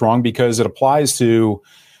get this wrong because it applies to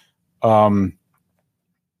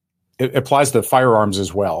firearms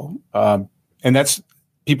as well. And that's,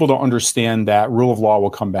 people don't understand that rule of law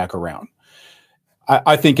will come back around.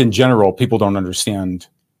 I think in general, people don't understand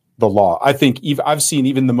the law. I think I've seen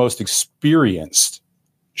even the most experienced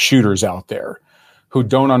shooters out there who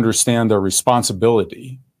don't understand their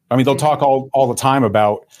responsibility. I mean, they'll talk all the time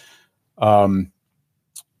about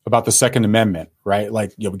the Second Amendment, right?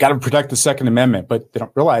 Like, we got to protect the Second Amendment, but they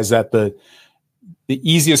don't realize that the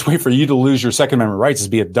easiest way for you to lose your Second Amendment rights is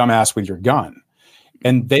be a dumbass with your gun.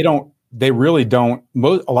 And they don't they really don't.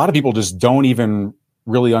 A lot of people just don't even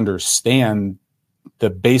really understand the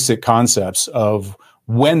basic concepts of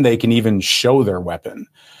when they can even show their weapon,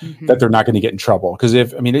 that they're not going to get in trouble. Because it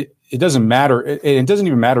doesn't matter. It doesn't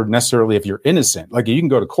even matter necessarily if you're innocent. Like, you can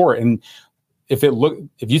go to court, and if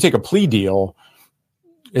you take a plea deal,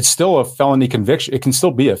 it's still a felony conviction. It can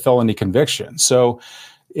still be a felony conviction. So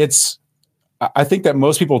I think that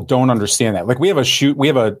most people don't understand that. Like, we have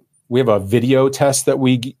a video test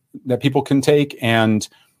that people can take, and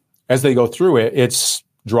as they go through it, it's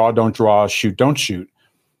draw, don't draw, shoot, don't shoot.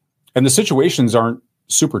 And the situations aren't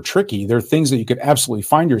super tricky. They're things that you could absolutely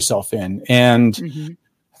find yourself in. And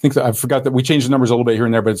I think that I forgot that we changed the numbers a little bit here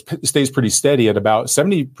and there, but it stays pretty steady at about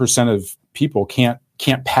 70% of people can't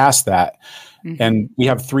pass that. And we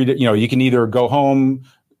have you can either go home,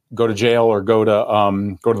 go to jail, or go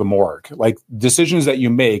to the morgue. Like, decisions that you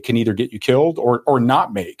make can either get you killed or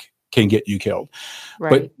not make can get you killed. Right.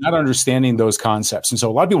 But not understanding those concepts. And so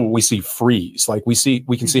a lot of people, we see freeze. Like, we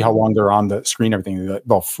can see how long they're on the screen, everything.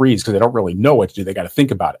 They'll freeze because they don't really know what to do. They got to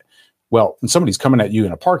think about it. Well, when somebody's coming at you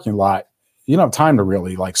in a parking lot, you don't have time to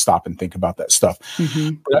really like stop and think about that stuff.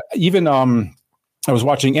 But even I was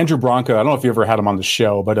watching Andrew Bronca. I don't know if you ever had him on the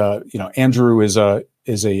show, but Andrew is an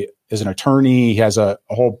attorney. He has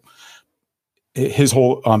his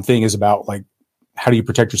whole thing is about, like, how do you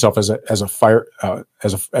protect yourself as a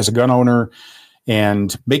gun owner,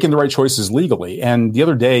 and making the right choices legally. And the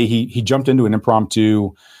other day he jumped into an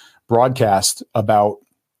impromptu broadcast about,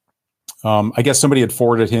 I guess somebody had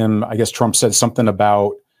forwarded him. I guess Trump said something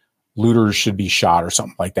about looters should be shot or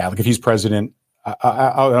something like that. Like, if he's president,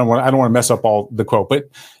 I don't want to mess up all the quote, but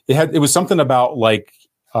it was something about, like,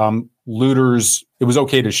 looters. It was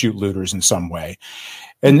okay to shoot looters in some way.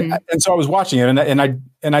 And so I was watching it,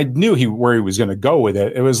 and I knew where he was going to go with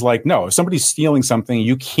it. It was like, no, if somebody's stealing something,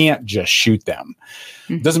 you can't just shoot them.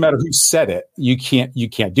 It doesn't matter who said it. You can't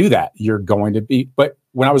do that. You're going to be. But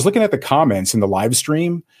when I was looking at the comments in the live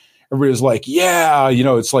stream, everybody was like, yeah,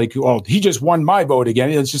 it's like, well, he just won my vote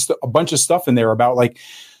again. It's just a bunch of stuff in there about, like,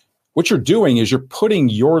 what you're doing is you're putting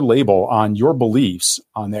your label on your beliefs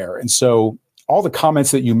on there. And so all the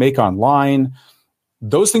comments that you make online,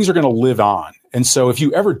 those things are going to live on. And so if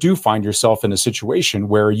you ever do find yourself in a situation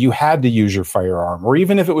where you had to use your firearm, or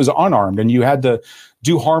even if it was unarmed and you had to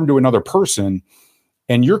do harm to another person,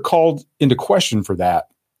 and you're called into question for that,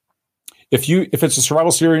 if it's a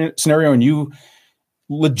survival scenario and you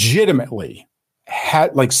legitimately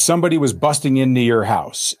had, like, somebody was busting into your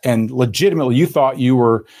house and legitimately you thought you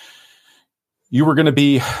were going to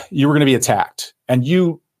be attacked, and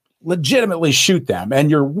you legitimately shoot them, and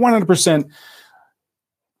you're 100%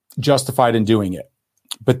 justified in doing it.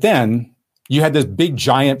 But then you had this big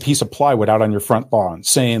giant piece of plywood out on your front lawn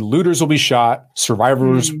saying looters will be shot,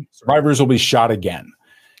 survivors will be shot again.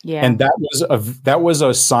 Yeah. And that was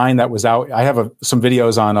a sign that was out. I have some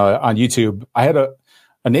videos on YouTube. I had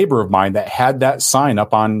a neighbor of mine that had that sign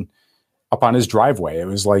up on his driveway. It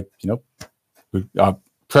was like,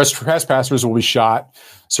 trespassers will be shot,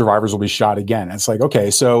 survivors will be shot again. And it's like,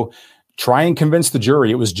 okay, so try and convince the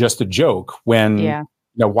jury it was just a joke when,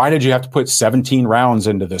 why did you have to put 17 rounds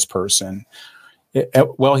into this person?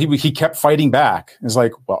 Well, he kept fighting back. It's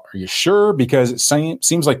like, well, are you sure? Because it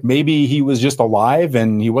seems like maybe he was just alive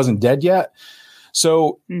and he wasn't dead yet.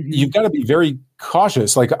 So you've got to be very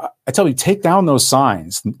cautious. Like, I tell you, take down those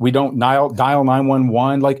signs. We don't dial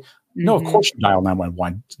 911. Like, no, of course you dial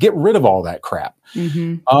 911. Get rid of all that crap.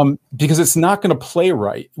 Because it's not going to play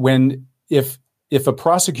right if a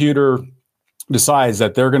prosecutor decides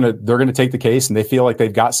that they're going to take the case and they feel like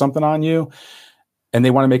they've got something on you and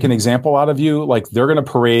they want to make an example out of you. Like, they're going to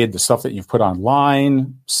parade the stuff that you've put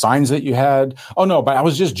online, signs that you had. Oh no, but I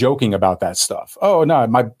was just joking about that stuff. Oh no,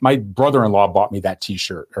 my brother-in-law bought me that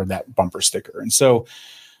t-shirt or that bumper sticker. And so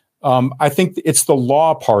I think it's the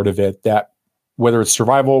law part of it that, whether it's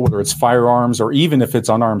survival, whether it's firearms, or even if it's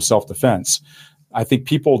unarmed self-defense, I think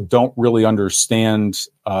people don't really understand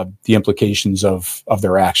the implications of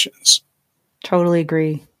their actions. Totally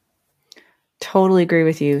agree. Totally agree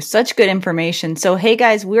with you. Such good information. So, hey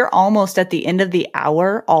guys, we're almost at the end of the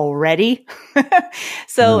hour already.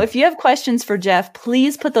 So if you have questions for Jeff,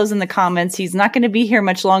 please put those in the comments. He's not going to be here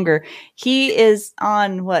much longer. He is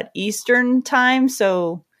on Eastern time.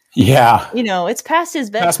 So yeah, it's past his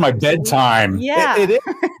bedtime. Past my bedtime. Yeah. It is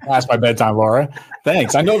past my bedtime, Laura.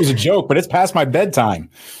 Thanks. I know it was a joke, but it's past my bedtime.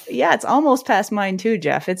 Yeah, it's almost past mine too,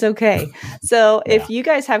 Jeff. It's okay. So if you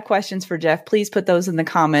guys have questions for Jeff, please put those in the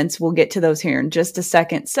comments. We'll get to those here in just a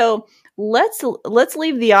second. So let's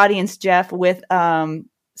leave the audience, Jeff, with some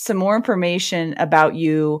more information about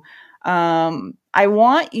you. I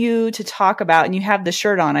want you to talk about, and you have the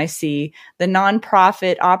shirt on, I see, the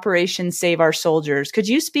nonprofit Operation Save Our Soldiers. Could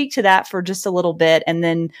you speak to that for just a little bit, and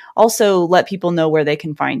then also let people know where they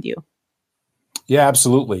can find you? Yeah,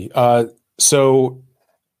 absolutely. So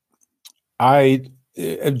I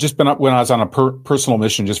have just been up when I was on a personal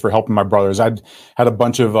mission just for helping my brothers. I'd had a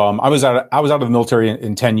bunch of, I was out of the military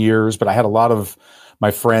in 10 years, but I had a lot of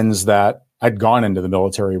my friends that I'd gone into the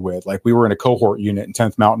military with. Like, we were in a cohort unit in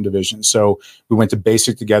 10th Mountain Division. So we went to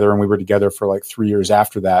basic together, and we were together for like 3 years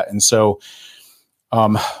after that. And so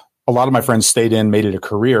a lot of my friends stayed in, made it a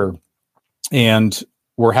career, and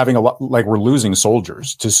we're having we're losing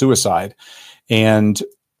soldiers to suicide. And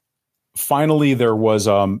finally there was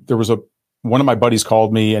one of my buddies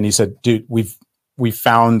called me, and he said, dude, we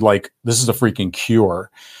found, like, this is a freaking cure.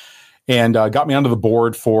 And got me onto the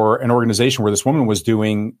board for an organization where this woman was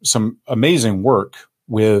doing some amazing work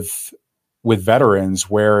with veterans,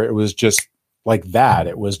 where it was just like that.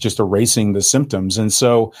 It was just erasing the symptoms. And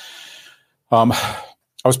so I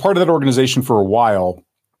was part of that organization for a while,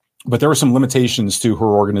 but there were some limitations to her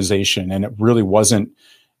organization, and it really wasn't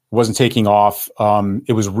taking off.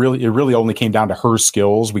 It really only came down to her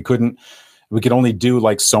skills. We could only do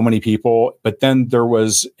like so many people, but then there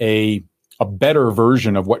was a better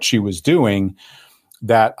version of what she was doing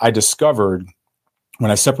that I discovered when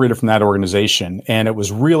I separated from that organization. And it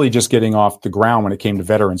was really just getting off the ground when it came to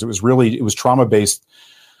veterans. It was trauma-based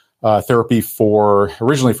therapy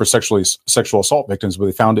originally for sexual assault victims, but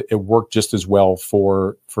they found it worked just as well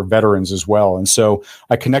for veterans as well. And so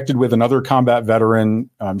I connected with another combat veteran.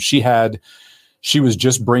 She was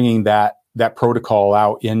just bringing that protocol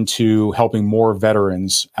out into helping more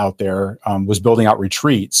veterans out there, was building out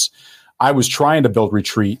retreats. I was trying to build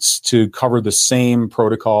retreats to cover the same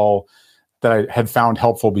protocol that I had found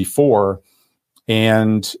helpful before.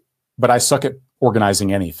 But I suck at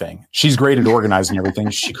organizing anything. She's great at organizing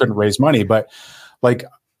everything. She couldn't raise money, but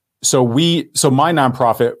so my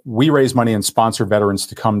nonprofit, we raise money and sponsor veterans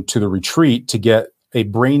to come to the retreat to get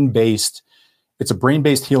it's a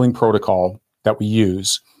brain-based healing protocol that we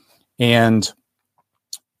use. And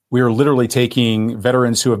we are literally taking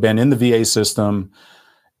veterans who have been in the VA system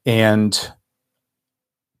and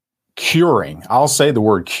curing, I'll say the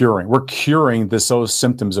word curing. We're curing those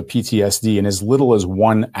symptoms of PTSD in as little as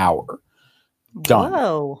 1 hour. Done.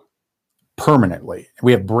 Whoa. Permanently.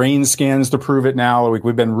 We have brain scans to prove it now.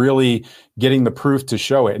 We've been really getting the proof to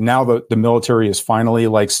show it. And now the military is finally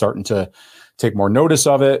starting to take more notice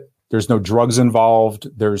of it. There's no drugs involved.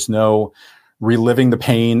 There's no reliving the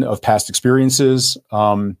pain of past experiences.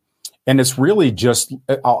 And it's really just,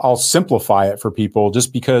 I'll simplify it for people,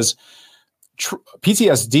 just because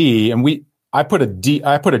PTSD, and I put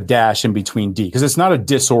a dash in between D, because it's not a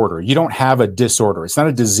disorder. You don't have a disorder. It's not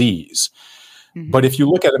a disease. Mm-hmm. But if you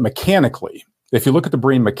look at it mechanically, if you look at the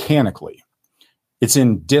brain mechanically, it's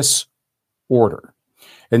in disorder.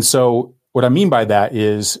 And so what I mean by that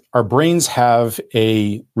is our brains have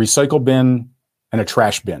a recycle bin and a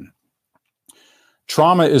trash bin.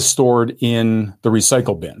 Trauma is stored in the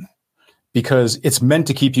recycle bin because it's meant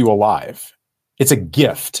to keep you alive. It's a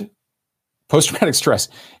gift. Post-traumatic stress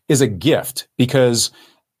is a gift, because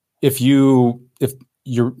if your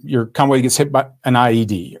convoy gets hit by an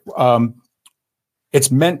IED, it's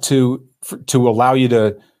meant to allow you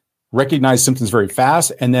to recognize symptoms very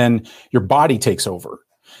fast, and then your body takes over.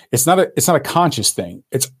 It's not a conscious thing.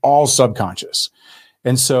 It's all subconscious.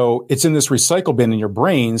 And so it's in this recycle bin in your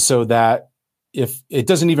brain, so that if it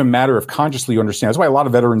doesn't even matter if consciously you understand. That's why a lot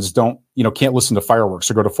of veterans can't listen to fireworks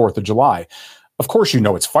or go to 4th of July. Of course,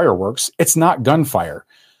 it's fireworks. It's not gunfire,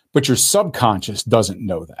 but your subconscious doesn't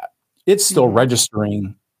know that. It's still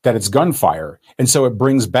registering that it's gunfire. And so it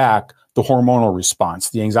brings back the hormonal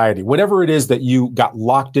response, the anxiety, whatever it is that you got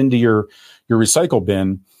locked into your recycle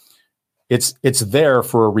bin. It's there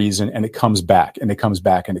for a reason, and it comes back and it comes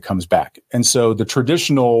back and it comes back. And so the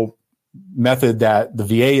traditional method that the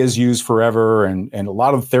VA has used forever and a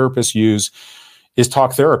lot of therapists use is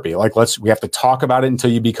talk therapy. We have to talk about it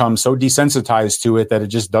until you become so desensitized to it that it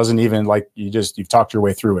just doesn't even, you've talked your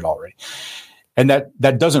way through it already. And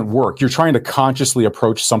that doesn't work. You're trying to consciously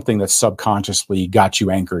approach something that subconsciously got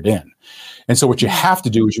you anchored in. And so what you have to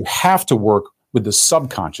do is you have to work with the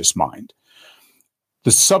subconscious mind.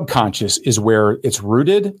 The subconscious is where it's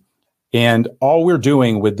rooted. And all we're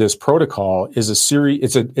doing with this protocol is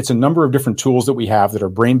it's a number of different tools that we have that are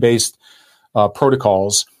brain-based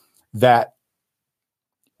protocols that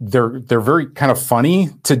they're very kind of funny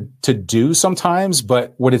to do sometimes,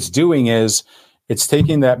 but what it's doing is it's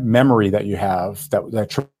taking that memory that you have,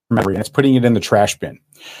 that memory, and it's putting it in the trash bin.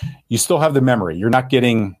 You still have the memory. You're not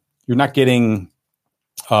getting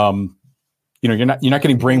you're not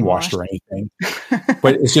getting brainwashed or anything,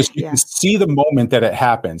 but it's just, you can see the moment that it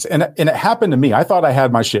happens. And it happened to me. I thought I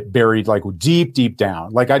had my shit buried like deep, deep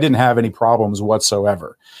down. Like I didn't have any problems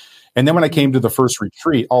whatsoever. And then when I came to the first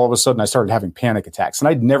retreat, all of a sudden I started having panic attacks, and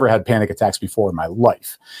I'd never had panic attacks before in my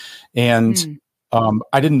life. And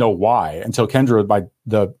I didn't know why until Kendra,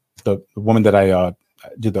 the woman that I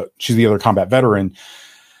she's the other combat veteran.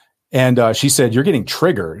 And she said, "You're getting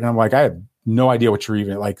triggered." And I'm like, I have no idea what you're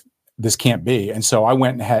even like, this can't be. And so I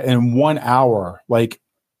went and had, in 1 hour, like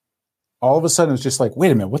all of a sudden it's just like,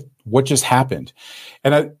 wait a minute, what just happened?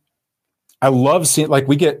 And I love seeing, like,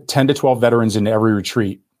 we get 10 to 12 veterans into every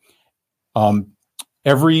retreat.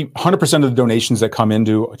 Every 100% of the donations that come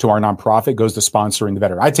to our nonprofit goes to sponsoring the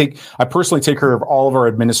veteran. I personally take care of all of our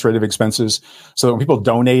administrative expenses. So that when people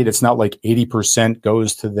donate, it's not like 80%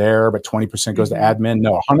 goes to there, but 20% goes to admin.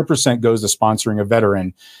 No, 100% goes to sponsoring a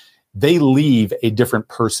veteran. They leave a different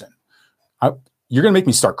person. You're going to make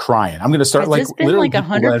me start crying. I'm going to start Has this been like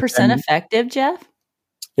 100% effective, Jeff?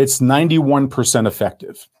 It's 91%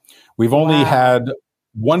 effective. We've only had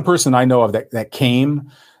one person I know of that came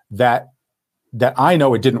that I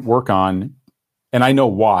know it didn't work on, and I know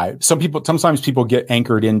why. Sometimes people get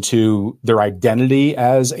anchored into their identity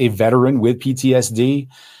as a veteran with PTSD,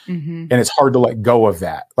 and it's hard to let go of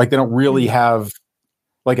that. Like they don't really have,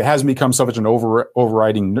 like it hasn't become such an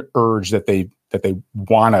overriding urge that they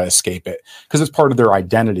want to escape it because it's part of their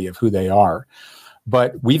identity of who they are.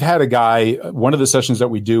 But we've had a guy. One of the sessions that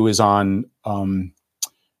we do is on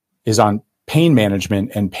pain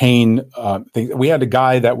management and pain things. We had a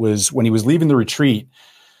guy that was, when he was leaving the retreat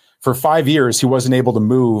for 5 years, he wasn't able to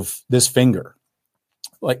move this finger.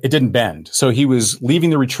 Like it didn't bend. So he was leaving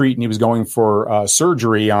the retreat and he was going for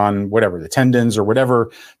surgery on whatever, the tendons or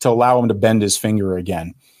whatever, to allow him to bend his finger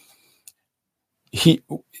again.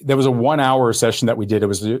 There was a 1 hour session that we did.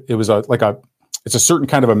 It's a certain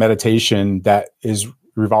kind of a meditation that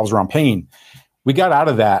revolves around pain. We got out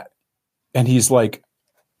of that and he's like,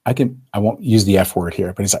 I won't use the F word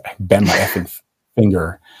here, but he's like, bend my effing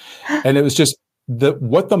finger. And it was just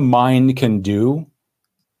what the mind can do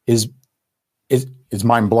is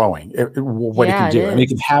mind blowing. What it can do. I mean, it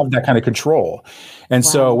can have that kind of control. And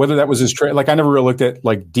so whether that was his like, I never really looked at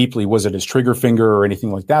like deeply, was it his trigger finger or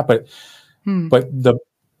anything like that? But the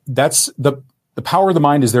power of the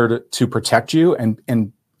mind is there to protect you,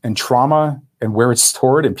 and trauma and where it's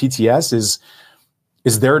stored and PTS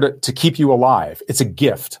is there to keep you alive. It's a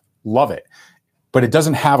gift. Love it. But it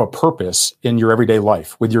doesn't have a purpose in your everyday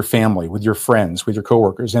life with your family, with your friends, with your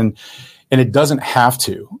coworkers. And it doesn't have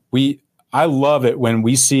to. I love it when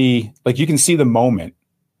we see, like, you can see the moment.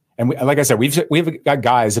 And like I said, we've got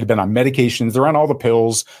guys that have been on medications. They're on all the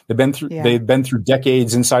pills. They've been through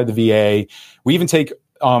decades inside the VA. We even take,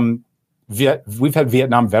 we've had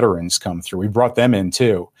Vietnam veterans come through. We brought them in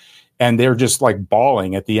too. And they're just like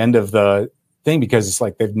bawling at the end of the thing because it's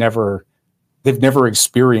like they've never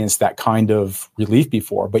experienced that kind of relief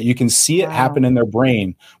before, but you can see it happen in their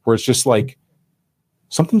brain where it's just like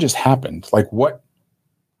something just happened. Like what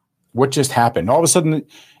just happened? All of a sudden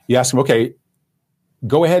you ask them, okay,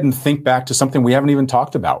 go ahead and think back to something we haven't even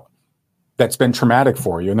talked about that's been traumatic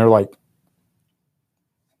for you. And they're like,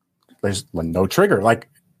 there's no trigger. Like,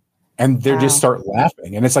 and they just start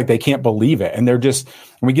laughing, and it's like they can't believe it. And they're just,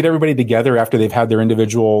 when we get everybody together after they've had their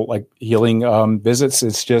individual like healing visits,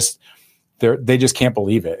 it's just they just can't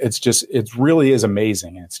believe it. It really is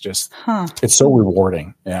amazing. It's just it's so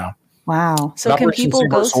rewarding. Yeah. Wow. So can people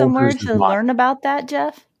go somewhere to learn about that,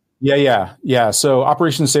 Jeff? Yeah. So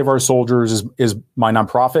Operation Save Our Soldiers is my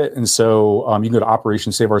nonprofit, and so you can go to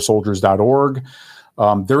operationsaveoursoldiers.org.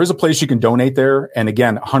 There is a place you can donate there. And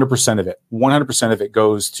again, 100% of it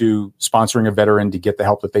goes to sponsoring a veteran to get the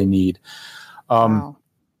help that they need. And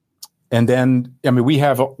then, I mean,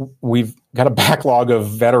 we've got a backlog of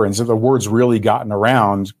veterans, and the word's really gotten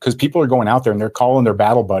around because people are going out there and they're calling their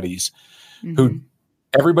battle buddies who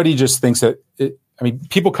everybody just thinks that,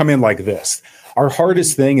 people come in like this. Our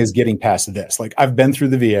hardest thing is getting past this. Like, I've been through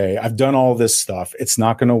the VA. I've done all this stuff. It's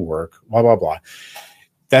not going to work, blah, blah, blah.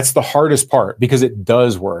 That's the hardest part because it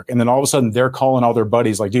does work. And then all of a sudden they're calling all their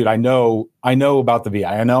buddies like, dude, I know about the VA.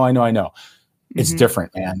 I know. It's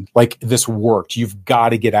different, man. Like, this worked. You've got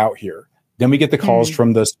to get out here. Then we get the calls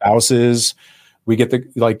from the spouses. We get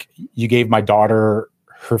you gave my daughter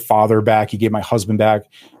her father back. You gave my husband back.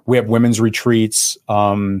 We have women's retreats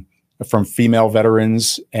from female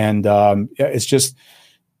veterans. And it's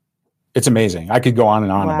amazing. I could go on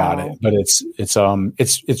and on about it, but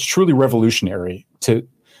it's truly revolutionary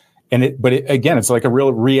again, it's like a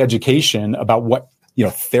real re-education about what,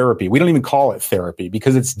 therapy. We don't even call it therapy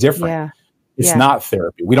because it's different. It's not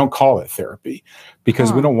therapy. We don't call it therapy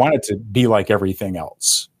because we don't want it to be like everything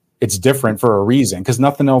else. It's different for a reason because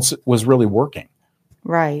nothing else was really working.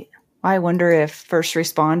 Right. I wonder if first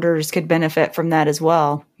responders could benefit from that as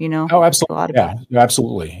well. Oh, absolutely.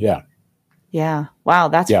 Absolutely. Yeah. Yeah. Wow.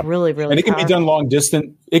 That's really, really And it can be done long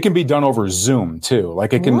distance. It can be done over Zoom too.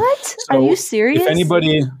 Like it can. What? Are you serious? If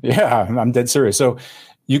anybody, I'm dead serious. So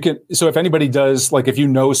if anybody does, like if you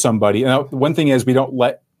know somebody, and one thing is we don't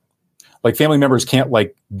let, like family members can't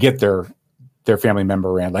like get their family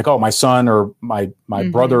member in, like, oh, my son or my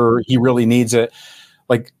brother, he really needs it.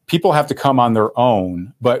 Like people have to come on their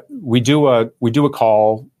own, but we do a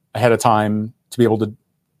call ahead of time to be able to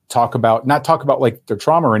not talk about like their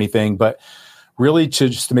trauma or anything, but really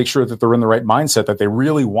just to make sure that they're in the right mindset, that they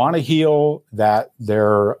really want to heal, that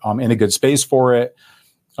they're in a good space for it.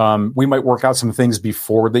 We might work out some things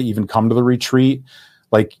before they even come to the retreat.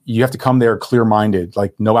 Like you have to come there clear-minded,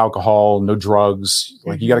 like no alcohol, no drugs.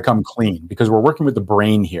 Like you got to come clean because we're working with the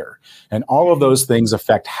brain here. And all of those things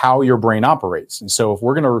affect how your brain operates. And so if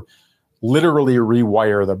we're going to literally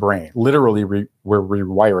rewire the brain, we're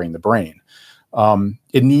rewiring the brain,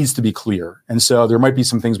 it needs to be clear. And so there might be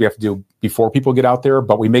some things we have to do before people get out there,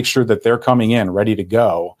 but we make sure that they're coming in ready to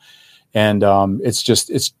go. And it's just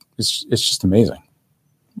amazing.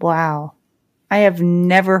 Wow. I have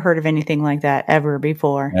never heard of anything like that ever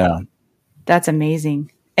before. Yeah. That's amazing.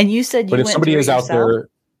 And you said you went through it yourself? But if somebody is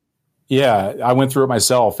out there, I went through it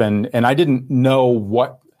myself and I didn't know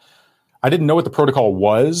what the protocol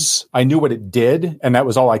was. I knew what it did. And that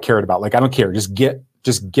was all I cared about. Like, I don't care. Just get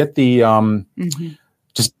the,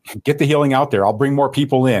 just get the healing out there. I'll bring more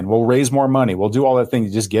people in. We'll raise more money. We'll do all that thing to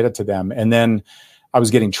just get it to them. And then I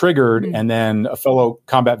was getting triggered. And then a fellow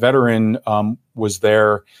combat veteran was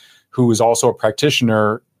there who was also a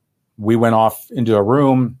practitioner. We went off into a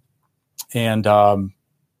room and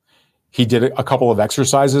he did a couple of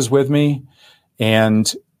exercises with me. And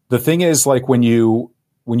the thing is, like when you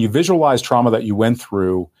visualize trauma that you went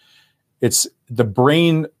through, it's the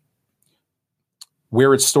brain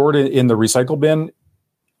where it's stored in the recycle bin.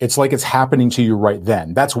 It's like it's happening to you right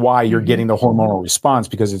then. That's why you're getting the hormonal response,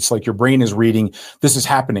 because it's like your brain is reading, this is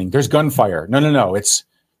happening. There's gunfire. No. It's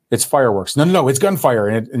fireworks. No, it's gunfire.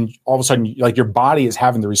 And all of a sudden, like your body is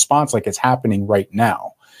having the response like it's happening right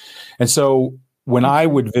now. And so when I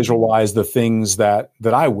would visualize the things that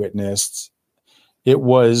I witnessed, it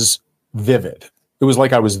was vivid. It was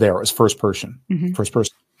like I was there. It was first person.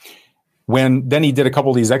 Then he did a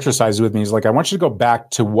couple of these exercises with me. He's like, I want you to go back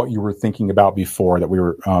to what you were thinking about before that we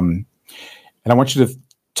were, and I want you to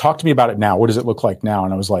talk to me about it now. What does it look like now?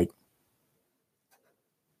 And I was like,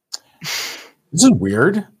 this is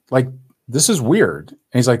weird. Like, this is weird.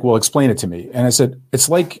 And he's like, well, explain it to me. And I said, it's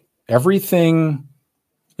like everything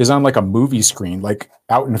is on like a movie screen, like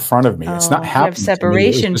out in front of me. It's not happening. You have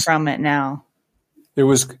separation from it now. It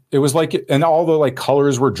was like, and all the like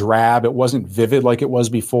colors were drab. It wasn't vivid like it was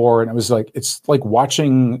before. And it was like, it's like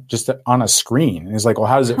watching just on a screen. And he's like, well,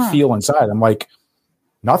 how does it feel inside? I'm like,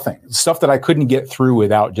 nothing. Stuff that I couldn't get through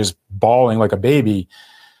without just bawling like a baby.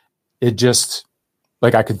 It just,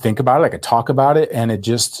 like, I could think about it, I could talk about it. And it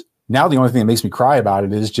just, now the only thing that makes me cry about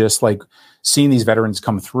it is just like seeing these veterans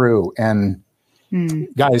come through and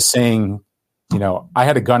guys saying, I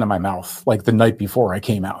had a gun in my mouth like the night before I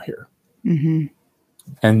came out here.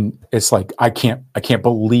 And it's like, I can't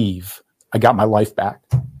believe I got my life back.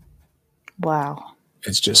 Wow.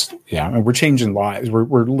 It's just, and we're changing lives.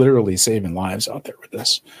 We're literally saving lives out there with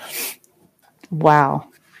this. Wow.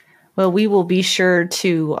 Well, we will be sure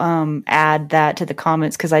to add that to the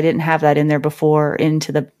comments because I didn't have that in there before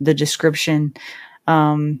into the description.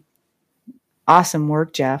 Awesome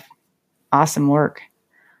work, Jeff. Awesome work.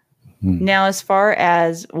 Now, as far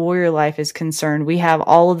as Warrior Life is concerned, we have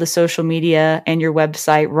all of the social media and your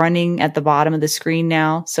website running at the bottom of the screen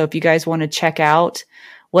now. So if you guys want to check out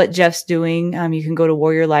what Jeff's doing, you can go to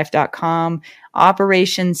warriorlife.com.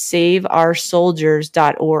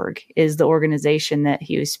 OperationSaveOurSoldiers.org is the organization that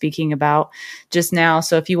he was speaking about just now.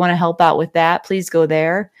 So if you want to help out with that, please go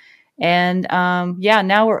there. And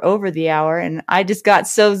now we're over the hour, and I just got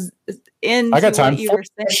so into I got time for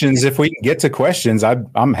questions. If we can get to questions,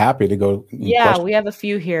 I'm happy to go. Yeah, we have a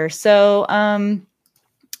few here. So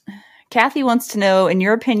Kathy wants to know, in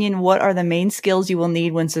your opinion, what are the main skills you will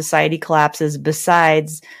need when society collapses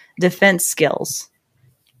besides defense skills?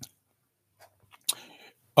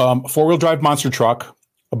 4-wheel drive monster truck,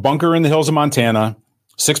 a bunker in the hills of Montana,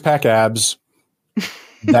 6-pack abs.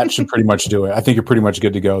 That should pretty much do it. I think you're pretty much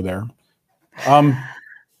good to go there.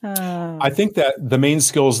 I think that the main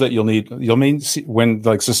skills that you'll need when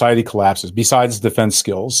like society collapses, besides defense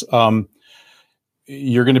skills,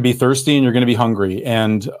 you're going to be thirsty and you're going to be hungry.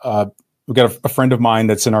 And we've got a friend of mine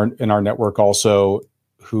that's in our network also,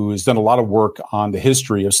 who has done a lot of work on the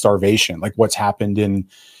history of starvation, like what's happened in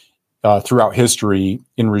throughout history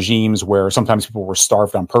in regimes where sometimes people were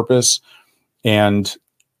starved on purpose, and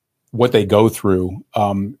what they go through,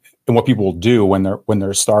 and what people will do when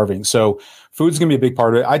they're starving. So food's going to be a big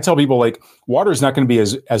part of it. I tell people, like, water is not going to be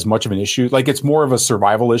as much of an issue. Like, it's more of a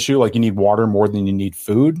survival issue. Like, you need water more than you need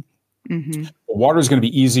food. Mm-hmm. Water is going to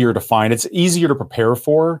be easier to find. It's easier to prepare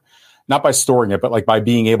for, not by storing it, but like by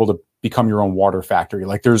being able to become your own water factory.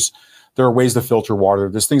 Like, there are ways to filter water.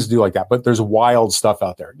 There's things to do like that, but there's wild stuff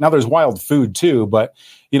out there. Now there's wild food too, but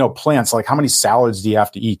plants, like, how many salads do you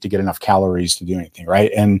have to eat to get enough calories to do anything?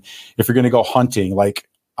 Right. And if you're going to go hunting, like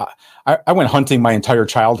I went hunting my entire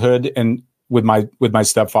childhood, and with my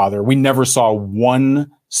stepfather, we never saw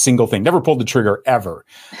one single thing, never pulled the trigger ever.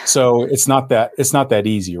 So it's not that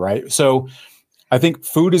easy. Right. So I think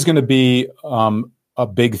food is going to be a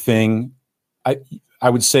big thing. I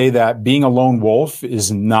would say that being a lone wolf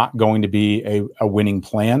is not going to be a winning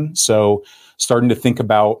plan. So starting to think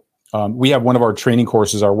about, we have one of our training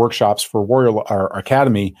courses, our workshops for our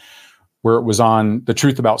academy, where it was on the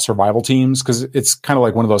truth about survival teams, because it's kind of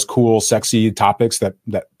like one of those cool, sexy topics that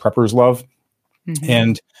preppers love.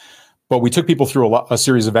 Mm-hmm. But we took people through a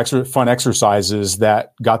series of fun exercises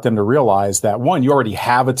that got them to realize that, one, you already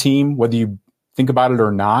have a team, whether you think about it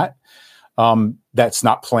or not. That's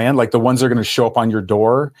not planned, like the ones that are going to show up on your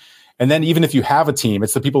door. And then even if you have a team,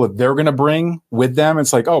 it's the people that they're going to bring with them.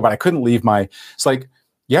 It's like, oh, but I couldn't leave it's like,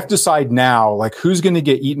 you have to decide now, like, who's going to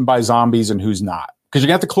get eaten by zombies and who's not, because you're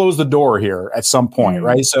going to have to close the door here at some point. Mm-hmm.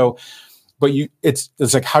 Right. So, but it's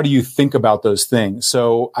like, how do you think about those things?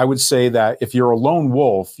 So I would say that if you're a lone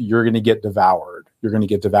wolf, you're going to get devoured.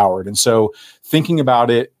 And so thinking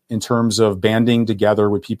about it in terms of banding together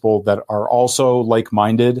with people that are also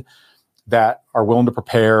like-minded, that are willing to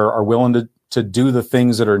prepare, are willing to do the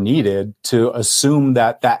things that are needed to assume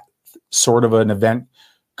that sort of an event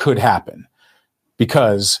could happen,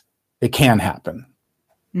 because it can happen.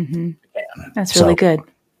 Mm-hmm. It can. That's really good.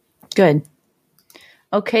 Good.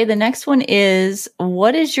 Okay. The next one is,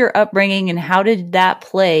 what is your upbringing and how did that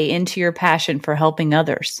play into your passion for helping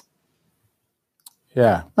others?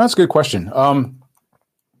 Yeah, that's a good question.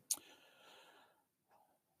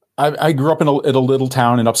 I grew up in a little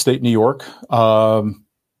town in upstate New York. I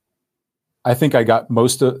think I got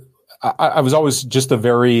most of. I was always just a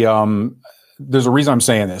very. There's a reason I'm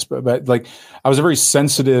saying this, but like, I was a very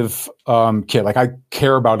sensitive kid. Like, I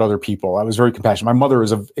care about other people. I was very compassionate. My mother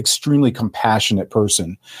is an extremely compassionate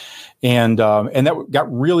person, and that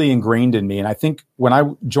got really ingrained in me. And I think when I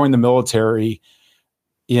joined the military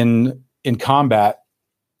in combat,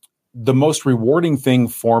 the most rewarding thing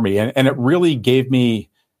for me, and it really gave me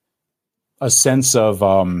a sense of,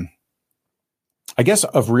 I guess,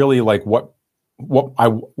 of really like who I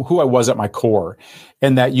was at my core,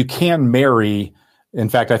 and that you can marry. In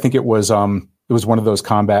fact, I think it was one of those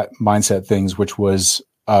combat mindset things, which was,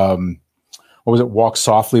 what was it? Walk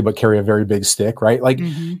softly, but carry a very big stick, right? Like,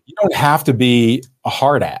 mm-hmm. You don't have to be a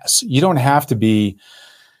hard ass. You don't have to be,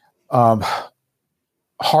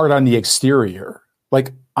 hard on the exterior.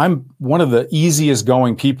 Like, I'm one of the easiest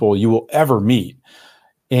going people you will ever meet.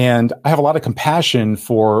 And I have a lot of compassion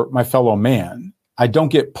for my fellow man. I don't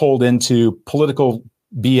get pulled into political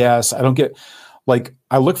BS. I don't get, like,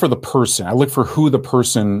 I look for the person. I look for who the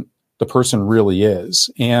person really is.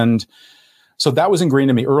 And so that was ingrained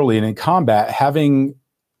in me early. And in combat, having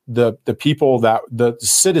the people the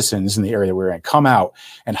citizens in the area we were in come out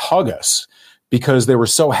and hug us because they were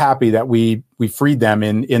so happy that we freed them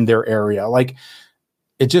in their area. Like,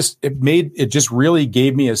 it just really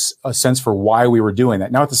gave me a sense for why we were doing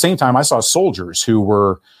that. Now, at the same time, I saw soldiers who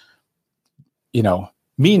were,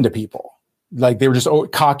 mean to people. Like, they were just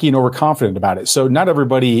cocky and overconfident about it. So not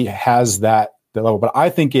everybody has that level, but I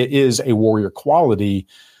think it is a warrior quality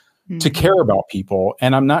to care about people.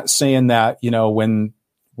 And I'm not saying that, when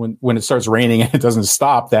it starts raining and it doesn't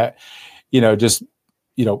stop, that, just,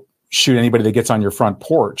 shoot anybody that gets on your front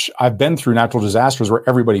porch. I've been through natural disasters where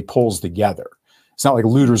everybody pulls together. It's not like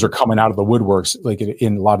looters are coming out of the woodworks, like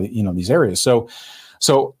in a lot of, these areas. So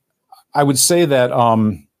I would say that,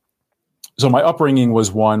 so my upbringing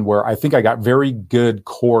was one where I think I got very good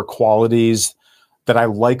core qualities that I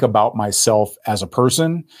like about myself as a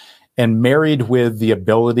person, and married with the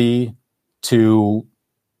ability to,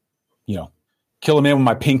 kill a man with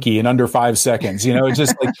my pinky in under 5 seconds. It's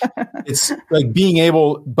just like, it's like being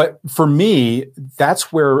able, but for me,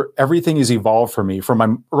 that's where everything has evolved for me, from my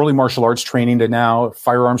early martial arts training to now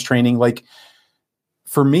firearms training. Like,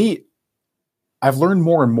 for me, I've learned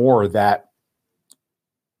more and more that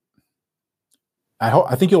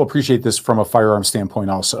I think you'll appreciate this from a firearm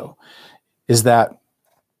standpoint also, is that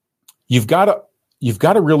you've got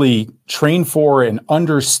to really train for and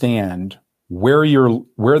understand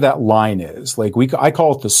where that line is. Like I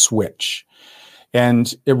call it the switch.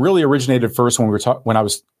 And it really originated first when I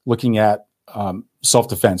was looking at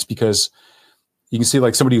self-defense, because you can see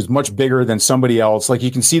like somebody who's much bigger than somebody else. Like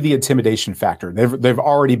you can see the intimidation factor. They've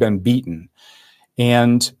already been beaten,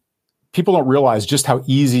 and people don't realize just how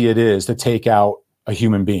easy it is to take out a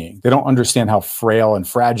human being. They don't understand how frail and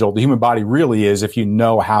fragile the human body really is if you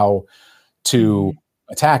know how to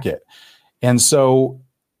attack it. And so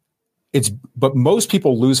but most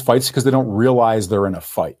people lose fights because they don't realize they're in a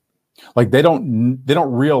fight. Like they don't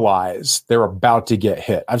realize they're about to get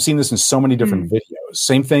hit. I've seen this in so many different videos.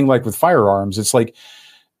 Same thing like with firearms. It's like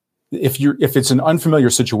if it's an unfamiliar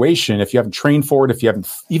situation, if you haven't trained for it, if you haven't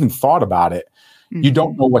even thought about it, you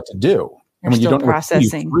don't know what to do. And when you don't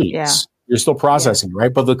processing. Know what to do, you're still processing,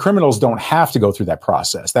 right? But the criminals don't have to go through that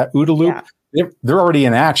process. That OODA loop, they're already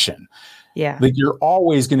in action. Yeah. Like you're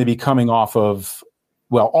always going to be coming off of,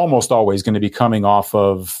 almost always going to be coming off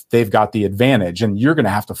of, they've got the advantage, and you're going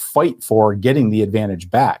to have to fight for getting the advantage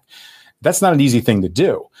back. That's not an easy thing to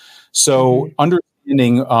do. So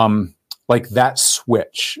understanding like that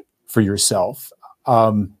switch for yourself,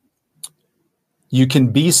 you can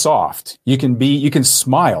be soft, you can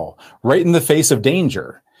smile right in the face of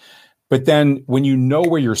danger. But then when you know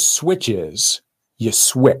where your switch is, you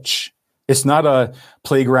switch. It's not a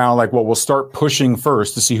playground like, we'll start pushing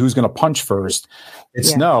first to see who's going to punch first.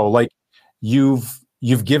 It's no, like you've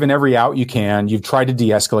given every out you can. You've tried to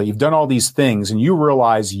de-escalate. You've done all these things, and you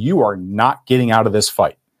realize you are not getting out of this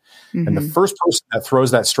fight. And the first person that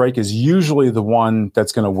throws that strike is usually the one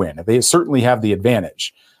that's going to win. They certainly have the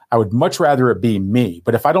advantage. I would much rather it be me.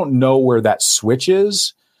 But if I don't know where that switch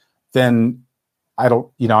is, then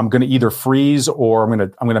I'm going to either freeze, or I'm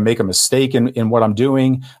going to make a mistake in what I'm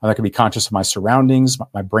doing. I'm not going to be conscious of my surroundings.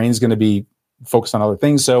 My brain's going to be focused on other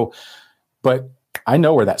things. But I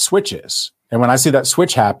know where that switch is. And when I see that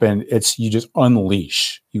switch happen, you just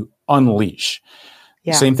unleash. You unleash.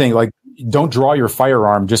 Yeah. Same thing. Like, don't draw your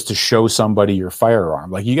firearm just to show somebody your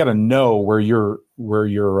firearm. Like, you got to know where your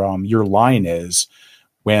line is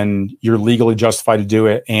when you're legally justified to do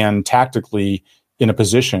it, and tactically in a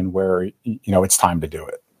position where, it's time to do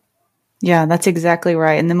it. Yeah, that's exactly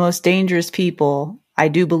right. And the most dangerous people, I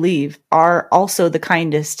do believe, are also the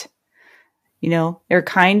kindest. They're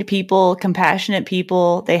kind people, compassionate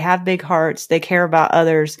people. They have big hearts. They care about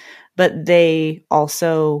others, but they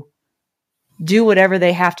also do whatever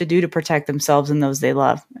they have to do to protect themselves and those they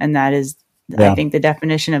love. And that is, I think, the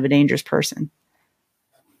definition of a dangerous person,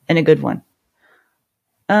 and a good one.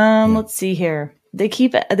 Let's see here.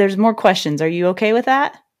 There's more questions. Are you okay with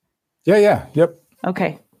that? Yeah. Yep. Okay.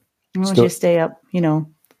 I don't want you to stay up,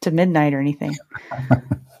 to midnight or anything.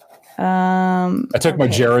 I took my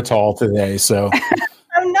Geritol today, so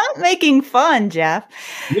I'm not making fun, Jeff.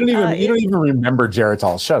 You don't even remember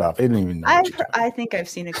Geritol. Shut up. I didn't even know. I think I've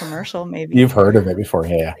seen a commercial, maybe. You've heard of it before,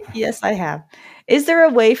 yeah. Yes, I have. Is there a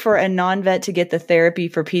way for a non-vet to get the therapy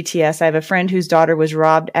for PTS? I have a friend whose daughter was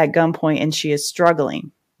robbed at gunpoint, and she is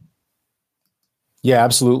struggling. Yeah,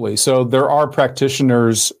 absolutely. So there are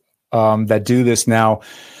practitioners that do this now.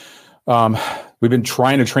 We've been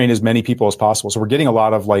trying to train as many people as possible. So we're getting a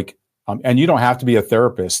lot of and you don't have to be a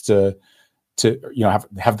therapist to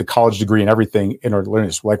have the college degree and everything in order to learn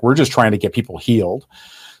this. Like, we're just trying to get people healed.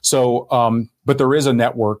 So, but there is a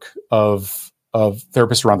network of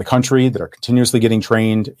therapists around the country that are continuously getting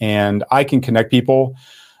trained, and I can connect people.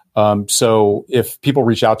 So if people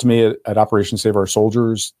reach out to me at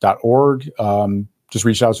OperationSaveOurSoldiers.org, just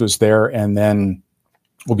reach out to us there, and then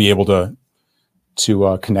we'll be able to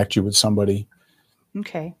connect you with somebody.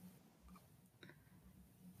 Okay.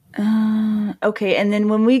 Okay. And then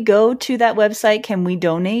when we go to that website, can we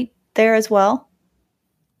donate there as well?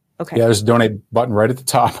 Okay. Yeah, there's a donate button right at the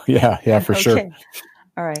top. Yeah, for sure.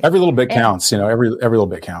 All right. Every little bit counts, every little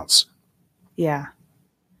bit counts. Yeah.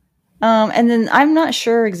 And then I'm not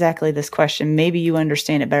sure exactly this question. Maybe you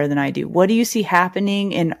understand it better than I do. What do you see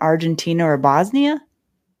happening in Argentina or Bosnia?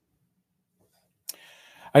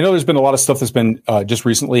 I know there's been a lot of stuff that's been just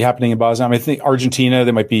recently happening in Bosnia. I think Argentina,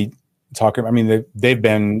 they might be talking. I mean, they've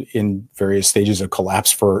been in various stages of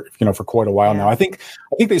collapse for quite a while now. I think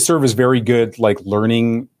they serve as very good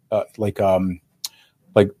learning, kind of like a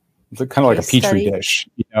petri dish.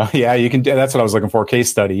 Yeah, you can. That's what I was looking for. Case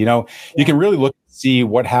study. You can really look and see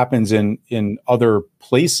what happens in other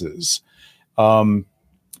places. And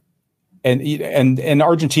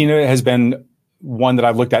Argentina has been one that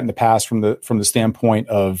I've looked at in the past from the standpoint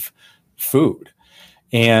of food.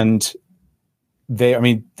 And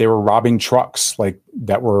they were robbing trucks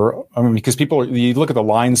because you look at the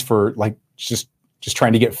lines for like just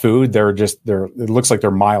trying to get food. It looks like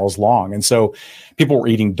they're miles long. And so people were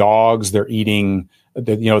eating dogs. They're eating,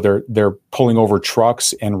 they're pulling over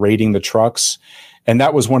trucks and raiding the trucks. And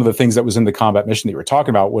that was one of the things that was in the combat mission that you were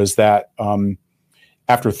talking about, was that,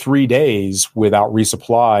 after 3 days without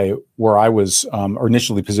resupply, where I was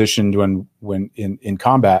initially positioned when in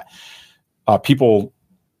combat,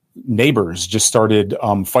 neighbors just started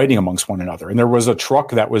fighting amongst one another. And there was a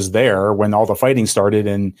truck that was there when all the fighting started,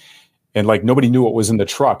 and like nobody knew what was in the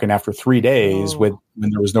truck. And after 3 days, when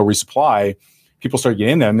there was no resupply, people started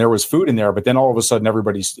getting in there, and there was food in there. But then all of a sudden,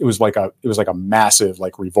 it was like a massive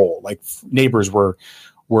like revolt. Like neighbors were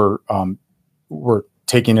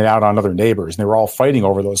taking it out on other neighbors, and they were all fighting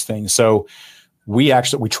over those things. So we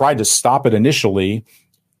tried to stop it initially.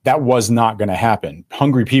 That was not going to happen.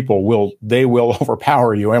 Hungry people will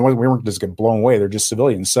overpower you. And we weren't just getting blown away. They're just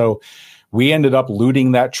civilians. So we ended up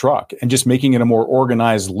looting that truck and just making it a more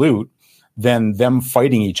organized loot than them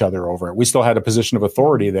fighting each other over it. We still had a position of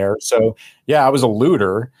authority there. So yeah, I was a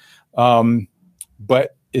looter.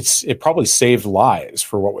 But it probably saved lives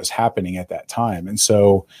for what was happening at that time. And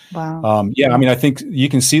so, wow. I think you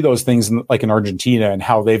can see those things like in Argentina and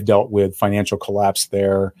how they've dealt with financial collapse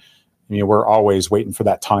there. We're always waiting for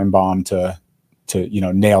that time bomb to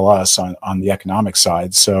nail us on the economic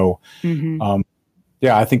side. So,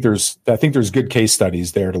 I think there's good case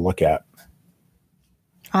studies there to look at.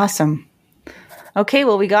 Awesome. Okay,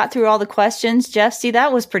 well, we got through all the questions. Jeff, see,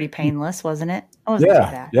 that was pretty painless, wasn't it? It wasn't too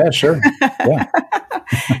bad. Yeah, sure. Yeah.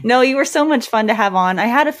 No, you were so much fun to have on. I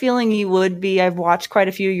had a feeling you would be. I've watched quite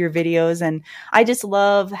a few of your videos, and I just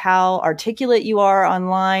love how articulate you are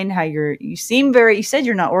online, how you seem you said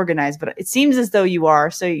you're not organized, but it seems as though you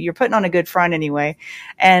are. So you're putting on a good front anyway.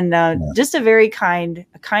 And just a very kind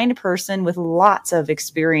person with lots of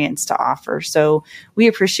experience to offer. So we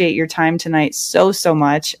appreciate your time tonight so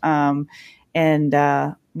much. And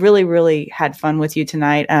really, really had fun with you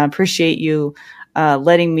tonight. Appreciate you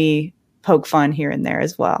letting me poke fun here and there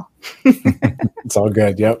as well. It's all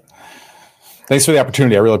good. Yep. Thanks for the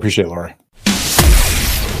opportunity. I really appreciate it, Laura.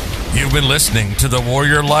 You've been listening to the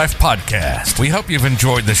Warrior Life Podcast. We hope you've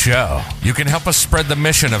enjoyed the show. You can help us spread the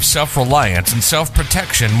mission of self-reliance and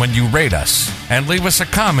self-protection when you rate us, and leave us a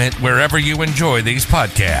comment wherever you enjoy these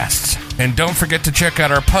podcasts. And don't forget to check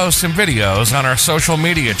out our posts and videos on our social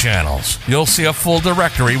media channels. You'll see a full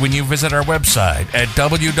directory when you visit our website at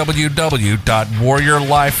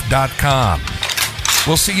www.warriorlife.com.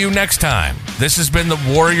 We'll see you next time. This has been the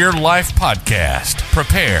Warrior Life Podcast.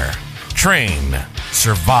 Prepare, train,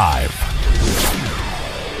 survive.